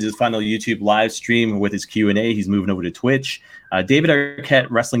Page did his final YouTube live stream with his Q&A. He's moving over to Twitch. David Arquette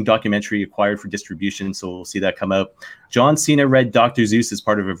wrestling documentary acquired for distribution, so we'll see that come out. John Cena read Dr. Zeus as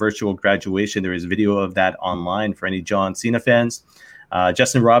part of a virtual graduation. There is video of that online for any John Cena fans.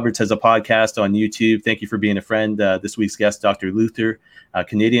 Justin Roberts has a podcast on YouTube. Thank you for being a friend. This week's guest, Dr. Luther,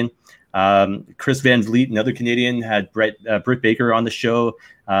 Canadian. Chris Van Vliet, another Canadian, had Britt Baker on the show.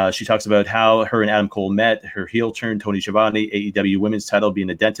 She talks about how her and Adam Cole met, her heel turn, Tony Schiavone, AEW women's title, being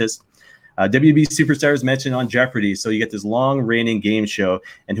a dentist. WB superstars mentioned on Jeopardy. So you get this long reigning game show.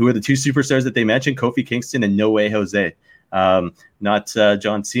 And who are the 2 superstars that they mentioned? Kofi Kingston and No Way Jose. Not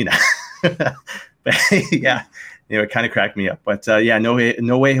John Cena. But yeah, it kind of cracked me up. But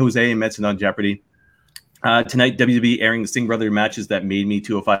No Way Jose mentioned on Jeopardy. Tonight, WWE airing the Singh Brother matches that made me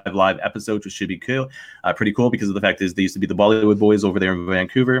 205 Live episodes, which should be cool. Pretty cool, because of the fact is they used to be the Bollywood Boys over there in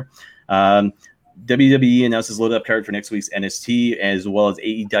Vancouver. WWE announces loaded up card for next week's NXT, as well as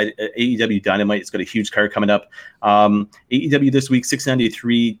AEW Dynamite. It's got a huge card coming up. AEW this week,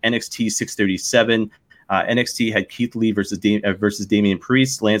 693, NXT 637. NXT had Keith Lee versus Damian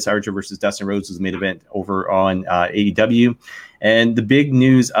Priest. Lance Archer versus Dustin Rhodes was the main event over on AEW. And the big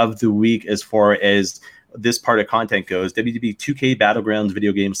news of the week, as far as this part of content goes, WWE 2K Battlegrounds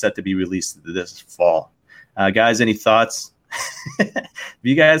video game set to be released this fall. Guys, any thoughts? If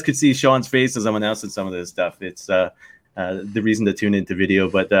you guys could see Sean's face as I'm announcing some of this stuff, it's the reason to tune into video.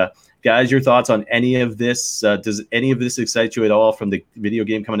 But guys, your thoughts on any of this? Does any of this excite you at all, from the video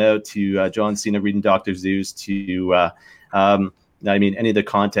game coming out to John Cena reading Dr. Zeus to any of the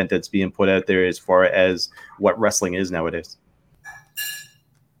content that's being put out there as far as what wrestling is nowadays?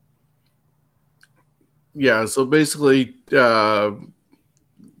 Yeah, so basically,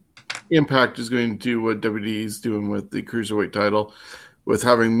 Impact is going to do what WWE is doing with the Cruiserweight title, with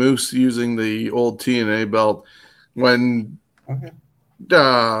having Moose using the old TNA belt. When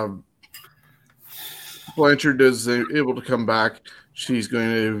Blanchard is able to come back, she's going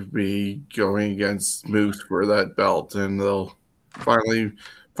to be going against Moose for that belt, and they'll finally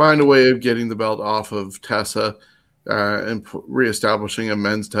find a way of getting the belt off of Tessa and reestablishing a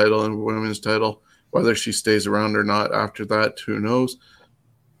men's title and women's title. Whether she stays around or not after that, who knows?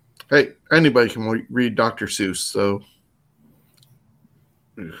 Hey, anybody can read Dr. Seuss, so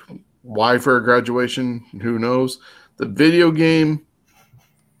why for a graduation? Who knows? The video game,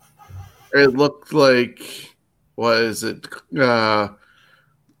 it looked like, what is it?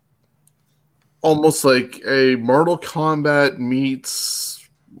 Almost like a Mortal Kombat meets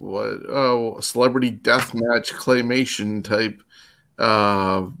celebrity deathmatch claymation type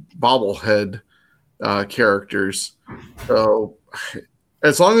bobblehead characters. So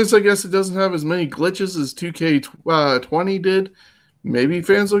as long as I guess it doesn't have as many glitches as 2K20 did, maybe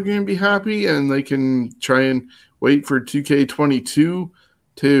fans are going to be happy, and they can try and wait for 2K22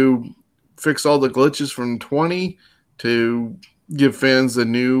 to fix all the glitches from 20 to give fans a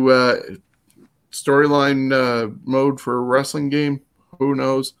new storyline mode for a wrestling game. Who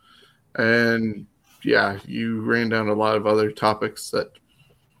knows? And yeah, you ran down a lot of other topics that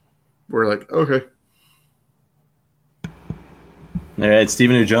were like, okay. All right,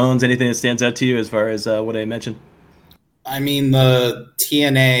 Stephen or Jones, anything that stands out to you as far as what I mentioned? I mean, the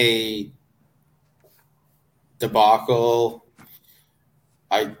TNA debacle,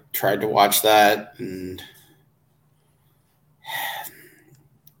 I tried to watch that, and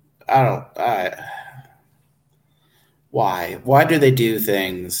why do they do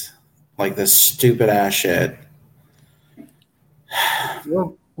things like this stupid ass shit?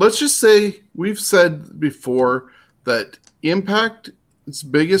 Well, let's just say we've said before that Impact's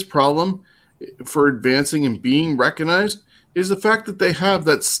biggest problem for advancing and being recognized is the fact that they have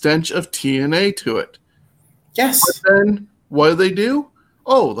that stench of TNA to it. Yes. But then what do?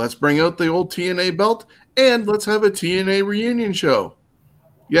 Oh, let's bring out the old TNA belt and let's have a TNA reunion show.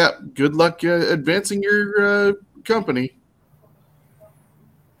 Yeah, good luck advancing your company.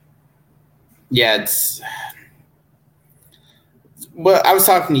 Yeah, well, I was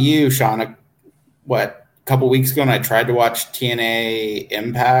talking to you, Sean, a couple weeks ago, and I tried to watch TNA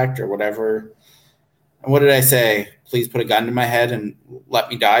Impact or whatever. And what did I say? Please put a gun to my head and let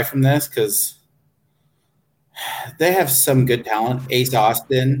me die from this, because they have some good talent. Ace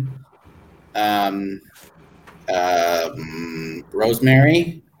Austin,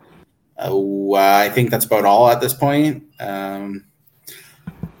 Rosemary. I think that's about all at this point.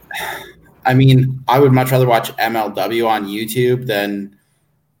 I mean, I would much rather watch MLW on YouTube than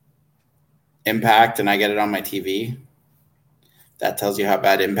Impact, and I get it on my TV. That tells you how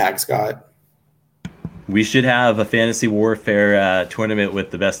bad Impact's got. We should have a Fantasy Warfare tournament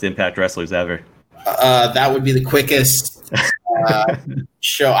with the best Impact wrestlers ever. That would be the quickest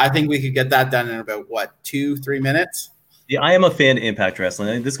show. I think we could get that done in about, 2-3 minutes? Yeah, I am a fan of Impact Wrestling.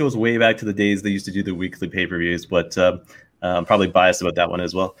 I think this goes way back to the days they used to do the weekly pay-per-views, but I'm probably biased about that one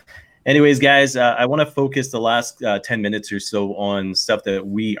as well. Anyways, guys, I want to focus the last 10 minutes or so on stuff that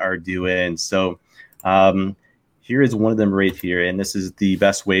we are doing. So here is one of them right here, and this is the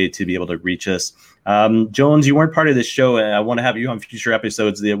best way to be able to reach us. Jones, you weren't part of this show, and I want to have you on future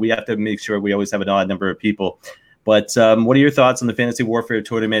episodes. We have to make sure we always have an odd number of people. But what are your thoughts on the Fantasy Warfare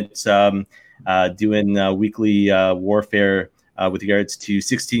tournament, doing weekly warfare with regards to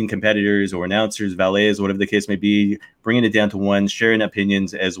 16 competitors or announcers, valets, whatever the case may be, bringing it down to one, sharing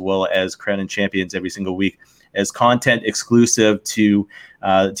opinions, as well as crowning champions every single week as content exclusive to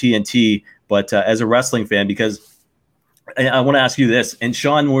TNT, but as a wrestling fan, because I want to ask you this. And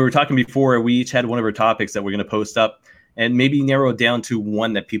Sean, when we were talking before, we each had one of our topics that we're going to post up and maybe narrow it down to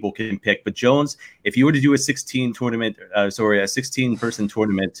one that people can pick. But Jones, if you were to do a 16-person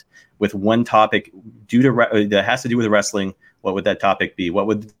tournament with one topic that has to do with wrestling, what would that topic be? What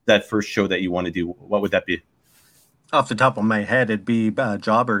would that first show that you want to do? What would that be? Off the top of my head, it'd be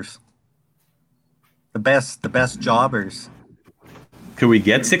jobbers. The best jobbers. Could we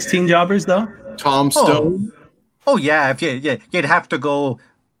get 16 jobbers though? Tom Stone. Oh yeah, if you'd have to go,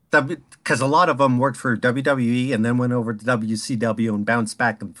 because a lot of them worked for WWE and then went over to WCW and bounced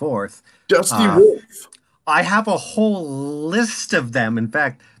back and forth. Dusty Wolf. I have a whole list of them. In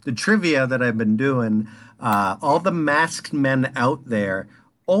fact, the trivia that I've been doing, all the masked men out there.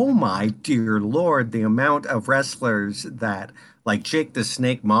 Oh my dear Lord, the amount of wrestlers that, like Jake the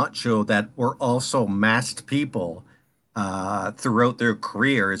Snake Macho, that were also masked people throughout their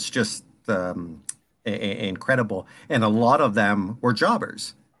career. It's just incredible. And a lot of them were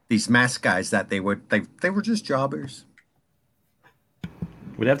jobbers. These masked guys that they were just jobbers.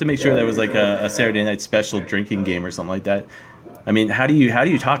 We'd have to make sure that was like a Saturday night special drinking game or something like that. I mean, how do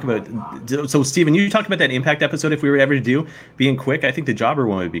you talk about? So, Steven, you talked about that Impact episode. If we were ever to do being quick, I think the Jobber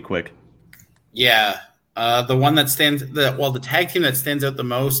one would be quick. Yeah, the one that the tag team that stands out the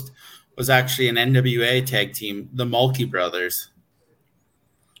most was actually an NWA tag team, the Mulkey Brothers.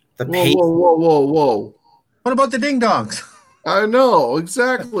 Whoa! What about the Ding Dongs? I know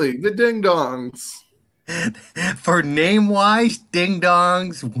exactly the Ding Dongs. For name wise, Ding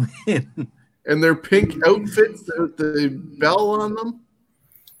Dongs win. And their pink outfits with the bell on them.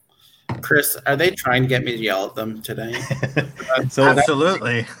 Chris, are they trying to get me to yell at them today? So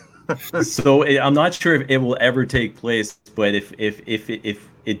absolutely. So I'm not sure if it will ever take place, but if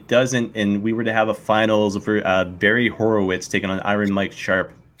it doesn't, and we were to have a finals for Barry Horowitz taking on Iron Mike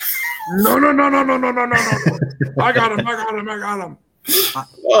Sharp. No! I got him.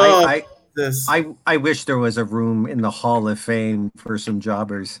 I wish there was a room in the Hall of Fame for some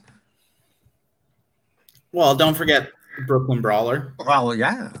jobbers. Well, don't forget Brooklyn Brawler. Well,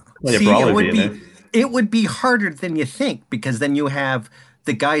 yeah. Well, see, it would be harder than you think, because then you have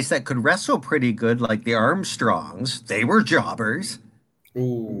the guys that could wrestle pretty good, like the Armstrongs. They were jobbers.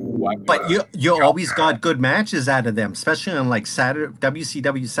 Ooh, but you always got good matches out of them, especially on like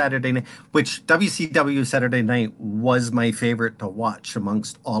WCW Saturday Night, which WCW Saturday Night was my favorite to watch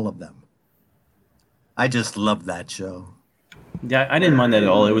amongst all of them. I just loved that show. Yeah, I didn't mind that at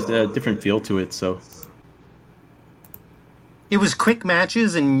all. It was a different feel to it, so. It was quick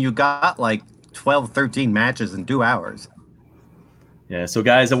matches, and you got like 12, 13 matches in 2 hours. Yeah, so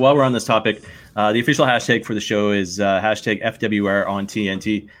guys, while we're on this topic, the official hashtag for the show is hashtag FWR on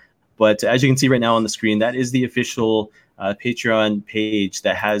TNT. But as you can see right now on the screen, that is the official Patreon page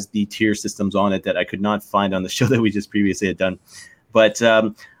that has the tier systems on it that I could not find on the show that we just previously had done. But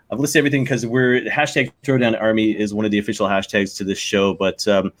I've listed everything because hashtag Throwdown Army is one of the official hashtags to this show. But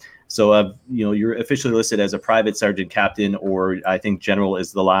you're officially listed as a private sergeant captain, or I think general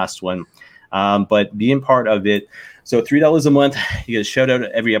is the last one. But being part of it, so $3 a month, you get a shout out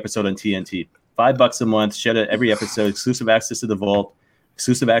every episode on TNT. $5 a month, shout out every episode, exclusive access to the Vault,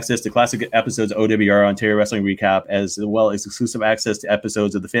 exclusive access to classic episodes of OWR, Ontario Wrestling Recap, as well as exclusive access to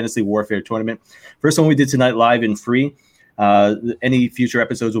episodes of the Fantasy Warfare Tournament. First one we did tonight live and free. Any future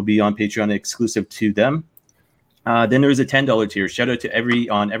episodes will be on Patreon exclusive to them. Then there's a $10 tier. Shout out to every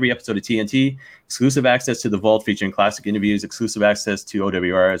episode of TNT, exclusive access to the Vault featuring classic interviews, exclusive access to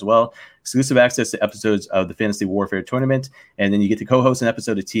OWR as well, exclusive access to episodes of the Fantasy Warfare Tournament, and then you get to co-host an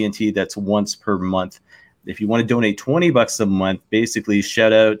episode of TNT that's once per month. If you want to donate $20 a month, basically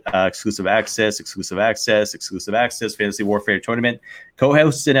shout out exclusive access, Fantasy Warfare Tournament,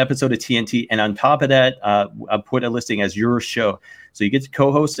 co-host an episode of TNT, and on top of that, I'll put a listing as your show. So you get to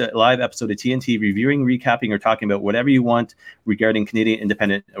co-host a live episode of TNT, reviewing, recapping, or talking about whatever you want regarding Canadian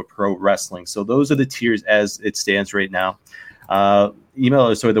independent or pro wrestling. So those are the tiers as it stands right now. The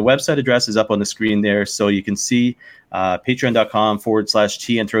website address is up on the screen there, so you can see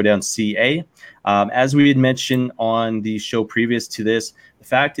patreon.com/TNThrowdownCA. As we had mentioned on the show previous to this, the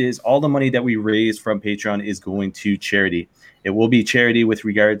fact is all the money that we raise from Patreon is going to charity. It will be charity with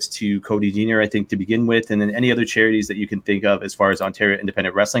regards to Cody Jr., I think, to begin with, and then any other charities that you can think of as far as Ontario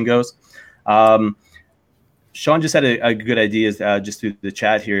independent wrestling goes. Sean just had a good idea just through the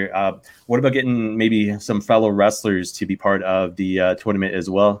chat here. What about getting maybe some fellow wrestlers to be part of the tournament as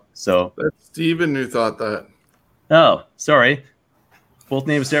well? So that's Steven who thought that. Oh, sorry. Both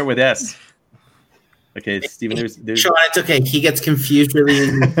names start with S. Okay, Steven, there's Sean, it's okay. He gets confused really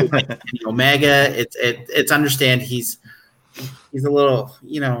Omega. It's understand he's a little,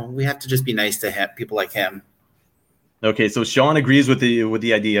 we have to just be nice to him, people like him. Okay, so Sean agrees with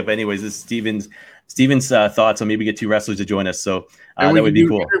the idea. But anyways, this is Steven's thoughts on maybe get two wrestlers to join us. So that would be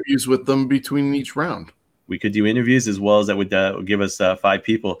cool. Interviews with them between each round. We could do interviews as well as that would give us 5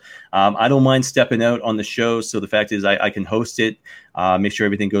 people. I don't mind stepping out on the show. So the fact is I can host it, make sure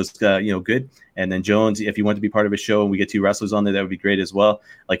everything goes good. And then Jones, if you want to be part of a show and we get 2 wrestlers on there, that would be great as well.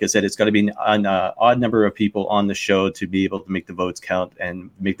 Like I said, it's got to be an odd number of people on the show to be able to make the votes count and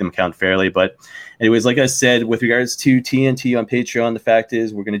make them count fairly. But anyways, like I said, with regards to TNT on Patreon, the fact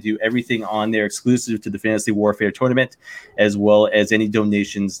is we're going to do everything on there exclusive to the Fantasy Warfare Tournament, as well as any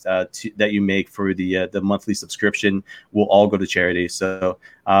donations that you make for the monthly subscription will all go to charity. So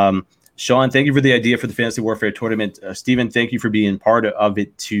Sean, thank you for the idea for the Fantasy Warfare Tournament. Steven, thank you for being part of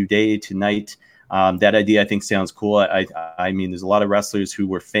it tonight. That idea, I think, sounds cool. I mean, there's a lot of wrestlers who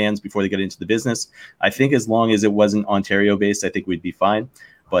were fans before they got into the business. I think as long as it wasn't Ontario-based, I think we'd be fine.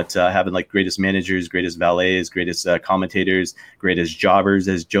 But having like greatest managers, greatest valets, greatest commentators, greatest jobbers,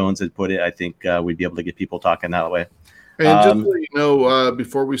 as Jones had put it, I think we'd be able to get people talking that way. And just so you know,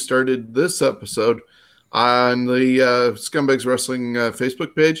 before we started this episode, on the Scumbags Wrestling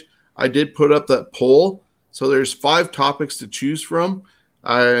Facebook page, I did put up that poll. So there's 5 topics to choose from.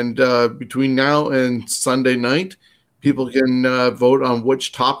 And between now and Sunday night, people can vote on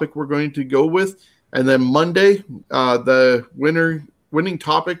which topic we're going to go with. And then Monday, the winning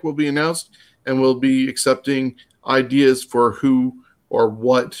topic will be announced, and we'll be accepting ideas for who or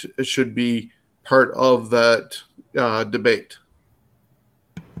what should be part of that debate.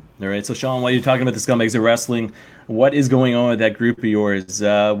 All right. So, Sean, while you're talking about the Scumbags of Wrestling, what is going on with that group of yours?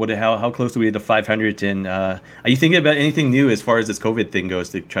 How close are we to 500? And are you thinking about anything new as far as this COVID thing goes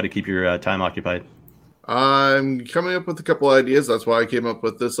to try to keep your time occupied? I'm coming up with a couple ideas. That's why I came up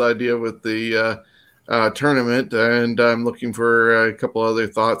with this idea with the tournament, and I'm looking for a couple other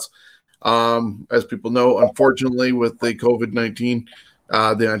thoughts. As people know, unfortunately, with the COVID-19,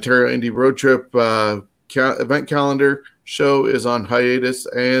 the Ontario Indie Road Trip event calendar show is on hiatus,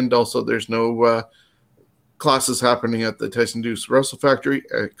 and also there's no classes happening at the Tyson Deuce Wrestle Factory,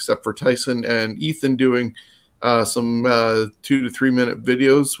 except for Tyson and Ethan doing some 2 to 3 minute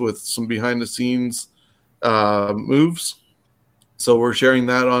videos with some behind the scenes moves. So we're sharing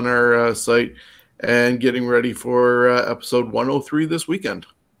that on our site and getting ready for episode 103 this weekend.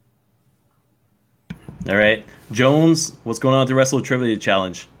 All right. Jones, what's going on with the Wrestle Trivia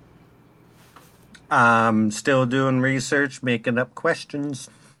Challenge? I'm still doing research, making up questions.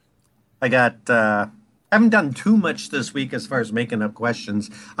 I haven't done too much this week as far as making up questions.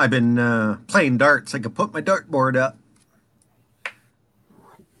 I've been playing darts. I could put my dartboard up.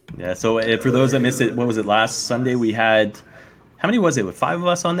 Yeah, so for those that missed it, what was it, last Sunday we had, how many was it, with 5 of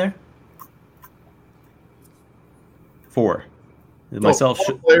us on there? 4. Myself,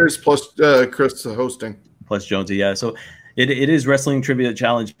 4 players plus Chris hosting. Plus Jonesy, yeah. So it is Wrestling Trivia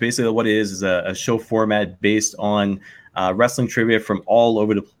Challenge. Basically what it is a show format based on wrestling trivia from all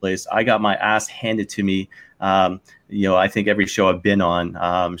over the place. I got my ass handed to me. I think every show I've been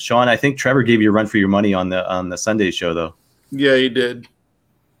on. Sean, I think Trevor gave you a run for your money on the Sunday show, though. Yeah, he did.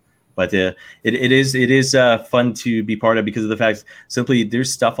 But it is fun to be part of because of the fact simply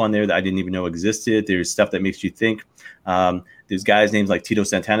there's stuff on there that I didn't even know existed. There's stuff that makes you think. There's guys names like Tito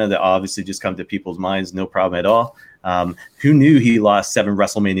Santana that obviously just come to people's minds, no problem at all. Who knew he lost 7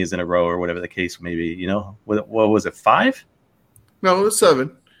 WrestleManias in a row or whatever the case may be? What was it, 5? No, it was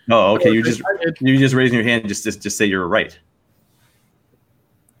 7. Oh, okay. You're just raising your hand just to say you're right.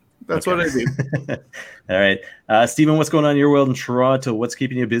 That's okay. What I do. All right. Stephen, what's going on in your world in Toronto? What's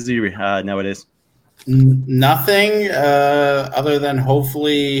keeping you busy nowadays? Nothing other than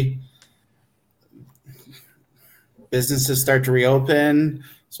hopefully businesses start to reopen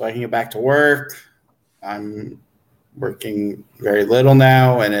so I can get back to work. I'm working very little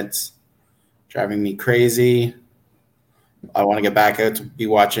now, and it's driving me crazy. I want to get back out to be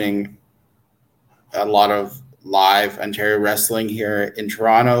watching a lot of live Ontario wrestling here in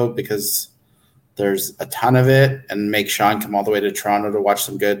Toronto because there's a ton of it, and make Sean come all the way to Toronto to watch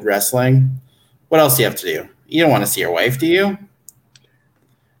some good wrestling. What else do you have to do? You don't want to see your wife, do you?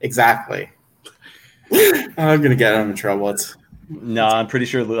 Exactly. I'm going to get him in trouble. No, I'm pretty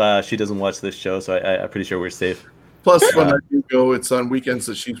sure she doesn't watch this show, so I'm pretty sure we're safe. Plus, when I do go, it's on weekends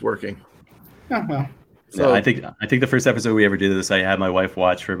that she's working. Oh, well. So yeah, I think the first episode we ever did this, I had my wife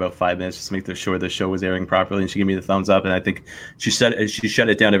watch for about 5 minutes just to make sure the show was airing properly, and she gave me the thumbs up, and I think she shut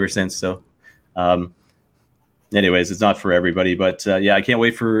it down ever since. So, anyways, it's not for everybody, but yeah, I can't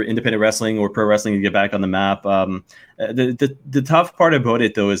wait for independent wrestling or pro wrestling to get back on the map. The tough part about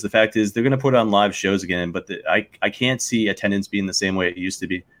it, though, is the fact is they're going to put on live shows again, but I can't see attendance being the same way it used to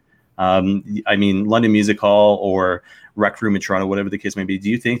be. I mean, London Music Hall or Rec Room in Toronto, whatever the case may be. Do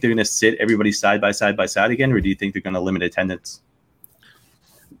you think they're going to sit everybody side by side again, or do you think they're going to limit attendance?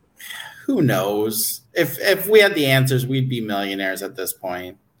 Who knows? If we had the answers, we'd be millionaires at this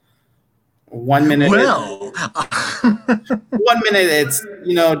point. 1 minute. Well, 1 minute it's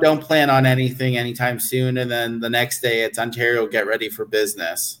don't plan on anything anytime soon, and then the next day it's Ontario, get ready for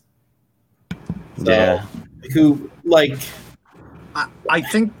business. So, yeah. I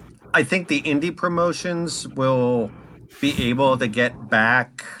think the indie promotions will be able to get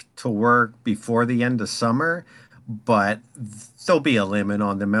back to work before the end of summer, but there'll be a limit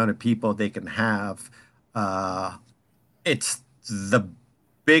on the amount of people they can have. It's the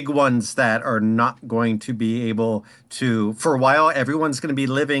big ones that are not going to be able to, for a while, everyone's going to be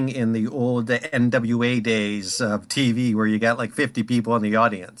living in the old NWA days of TV where you got like 50 people in the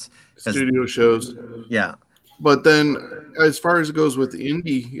audience. Studio shows. Yeah. But then as far as it goes with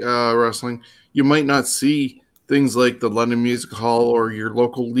indie wrestling, you might not see things like the London Music Hall or your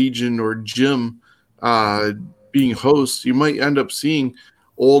local Legion or gym being hosts. You might end up seeing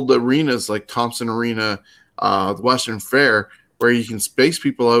old arenas like Thompson Arena, the Western Fair, where you can space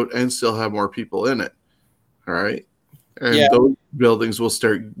people out and still have more people in it. All right. And those buildings will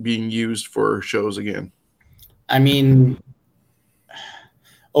start being used for shows again. I mean,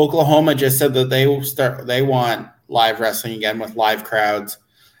 Oklahoma just said that they want live wrestling again with live crowds.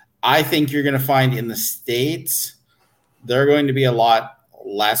 I think you're going to find in the States, they're going to be a lot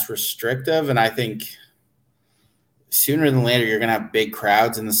less restrictive. And I think sooner than later, you're going to have big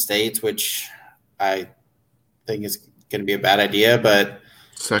crowds in the States, which I think is going to be a bad idea. But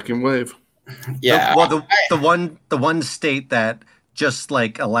second wave. Yeah. Well, the one state that just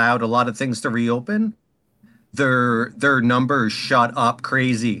like allowed a lot of things to reopen, their numbers shot up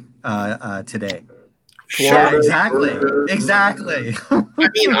crazy today. Sure. Exactly. I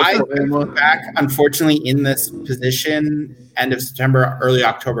mean, I'm back, unfortunately, in this position end of September, early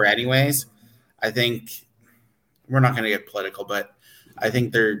October anyways. I think we're not going to get political, but I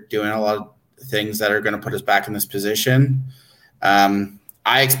think they're doing a lot of things that are going to put us back in this position.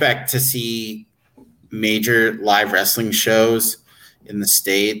 I expect to see major live wrestling shows in the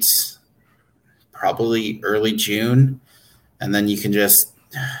States probably early June, and then you can just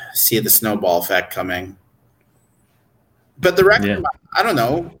see the snowball effect coming. But the record, I don't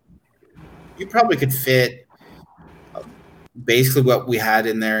know, you probably could fit basically what we had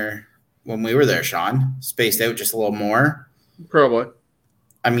in there when we were there, Sean, spaced out just a little more. Probably.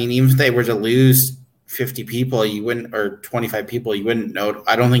 I mean, even if they were to lose 50 people, you wouldn't, or 25 people, you wouldn't know.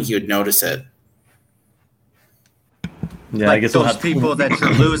 I don't think you would notice it. Yeah, like I guess those people that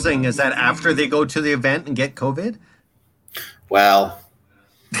you're losing, is that after they go to the event and get COVID? Well,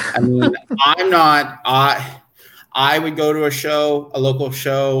 I mean, I would go to a local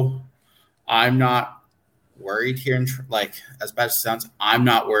show. I'm not worried here. Like, as bad as it sounds, I'm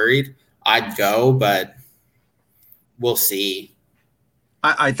not worried. I'd go, but we'll see.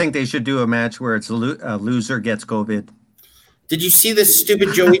 I think they should do a match where it's a loser gets COVID. Did you see this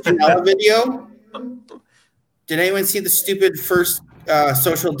stupid Joey Janela video? Did anyone see the stupid first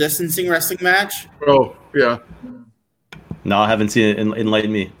social distancing wrestling match? Oh, yeah. No, I haven't seen it.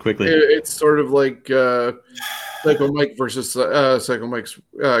 Enlighten me quickly. It's sort of like Psycho Mike versus Psycho Mike's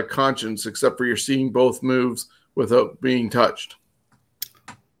Conscience, except for you're seeing both moves without being touched.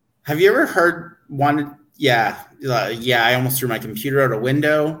 Have you ever heard one? Yeah, I almost threw my computer out a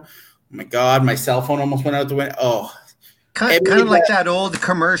window. Oh my God, my cell phone almost went out the window. Oh, kind of like that old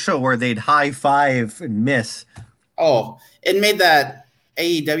commercial where they'd high five and miss. Oh, it made that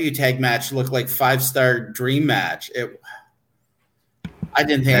AEW tag match look like 5-star dream match. I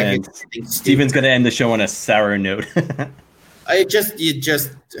didn't think I could think Steven's going to end the show on a sour note. Fuck.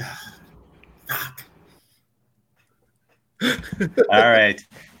 All right.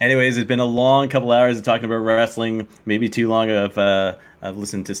 Anyways, it's been a long couple hours of talking about wrestling. Maybe too long I've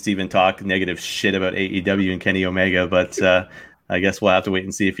listened to Steven talk negative shit about AEW and Kenny Omega, but I guess we'll have to wait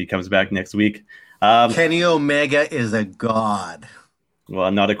and see if he comes back next week. Kenny Omega is a god.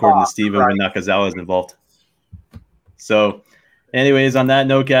 Well, not according to Steven when Nakazawa is involved. So, anyways, on that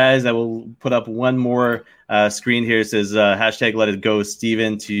note, guys, I will put up one more screen here. It says hashtag let it go,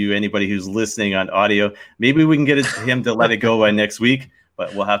 Steven, to anybody who's listening on audio. Maybe we can get him to let it go by next week,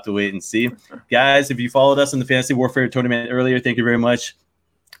 but we'll have to wait and see. Guys, if you followed us in the Fantasy Warfare tournament earlier, thank you very much.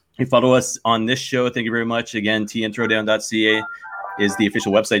 If you follow us on this show, thank you very much. Again, tinthrowdown.ca is the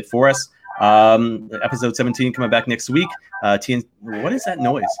official website for us. Episode 17 coming back next week. What is that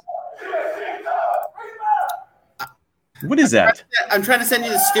noise? What is that? I'm trying to send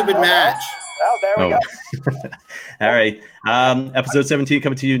you the stupid match. Oh, there we go. All right. Episode 17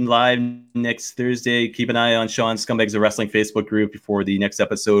 coming to you live next Thursday. Keep an eye on Sean's Scumbags of Wrestling Facebook group for the next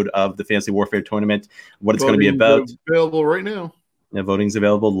episode of the Fantasy Warfare Tournament. What it's going to be about. Available right now. Yeah, voting's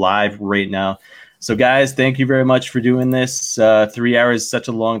available live right now. So, guys, thank you very much for doing this. 3 hours is such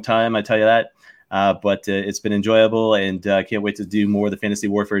a long time, I tell you that. But it's been enjoyable, and can't wait to do more of the Fantasy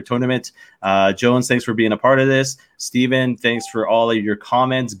Warfare Tournament. Jones, thanks for being a part of this. Steven, thanks for all of your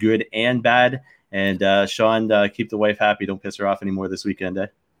comments, good and bad. And Sean, keep the wife happy. Don't piss her off anymore this weekend. Yep.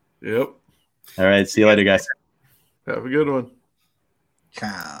 All right. See you later, guys. Have a good one.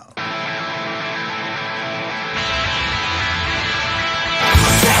 Ciao.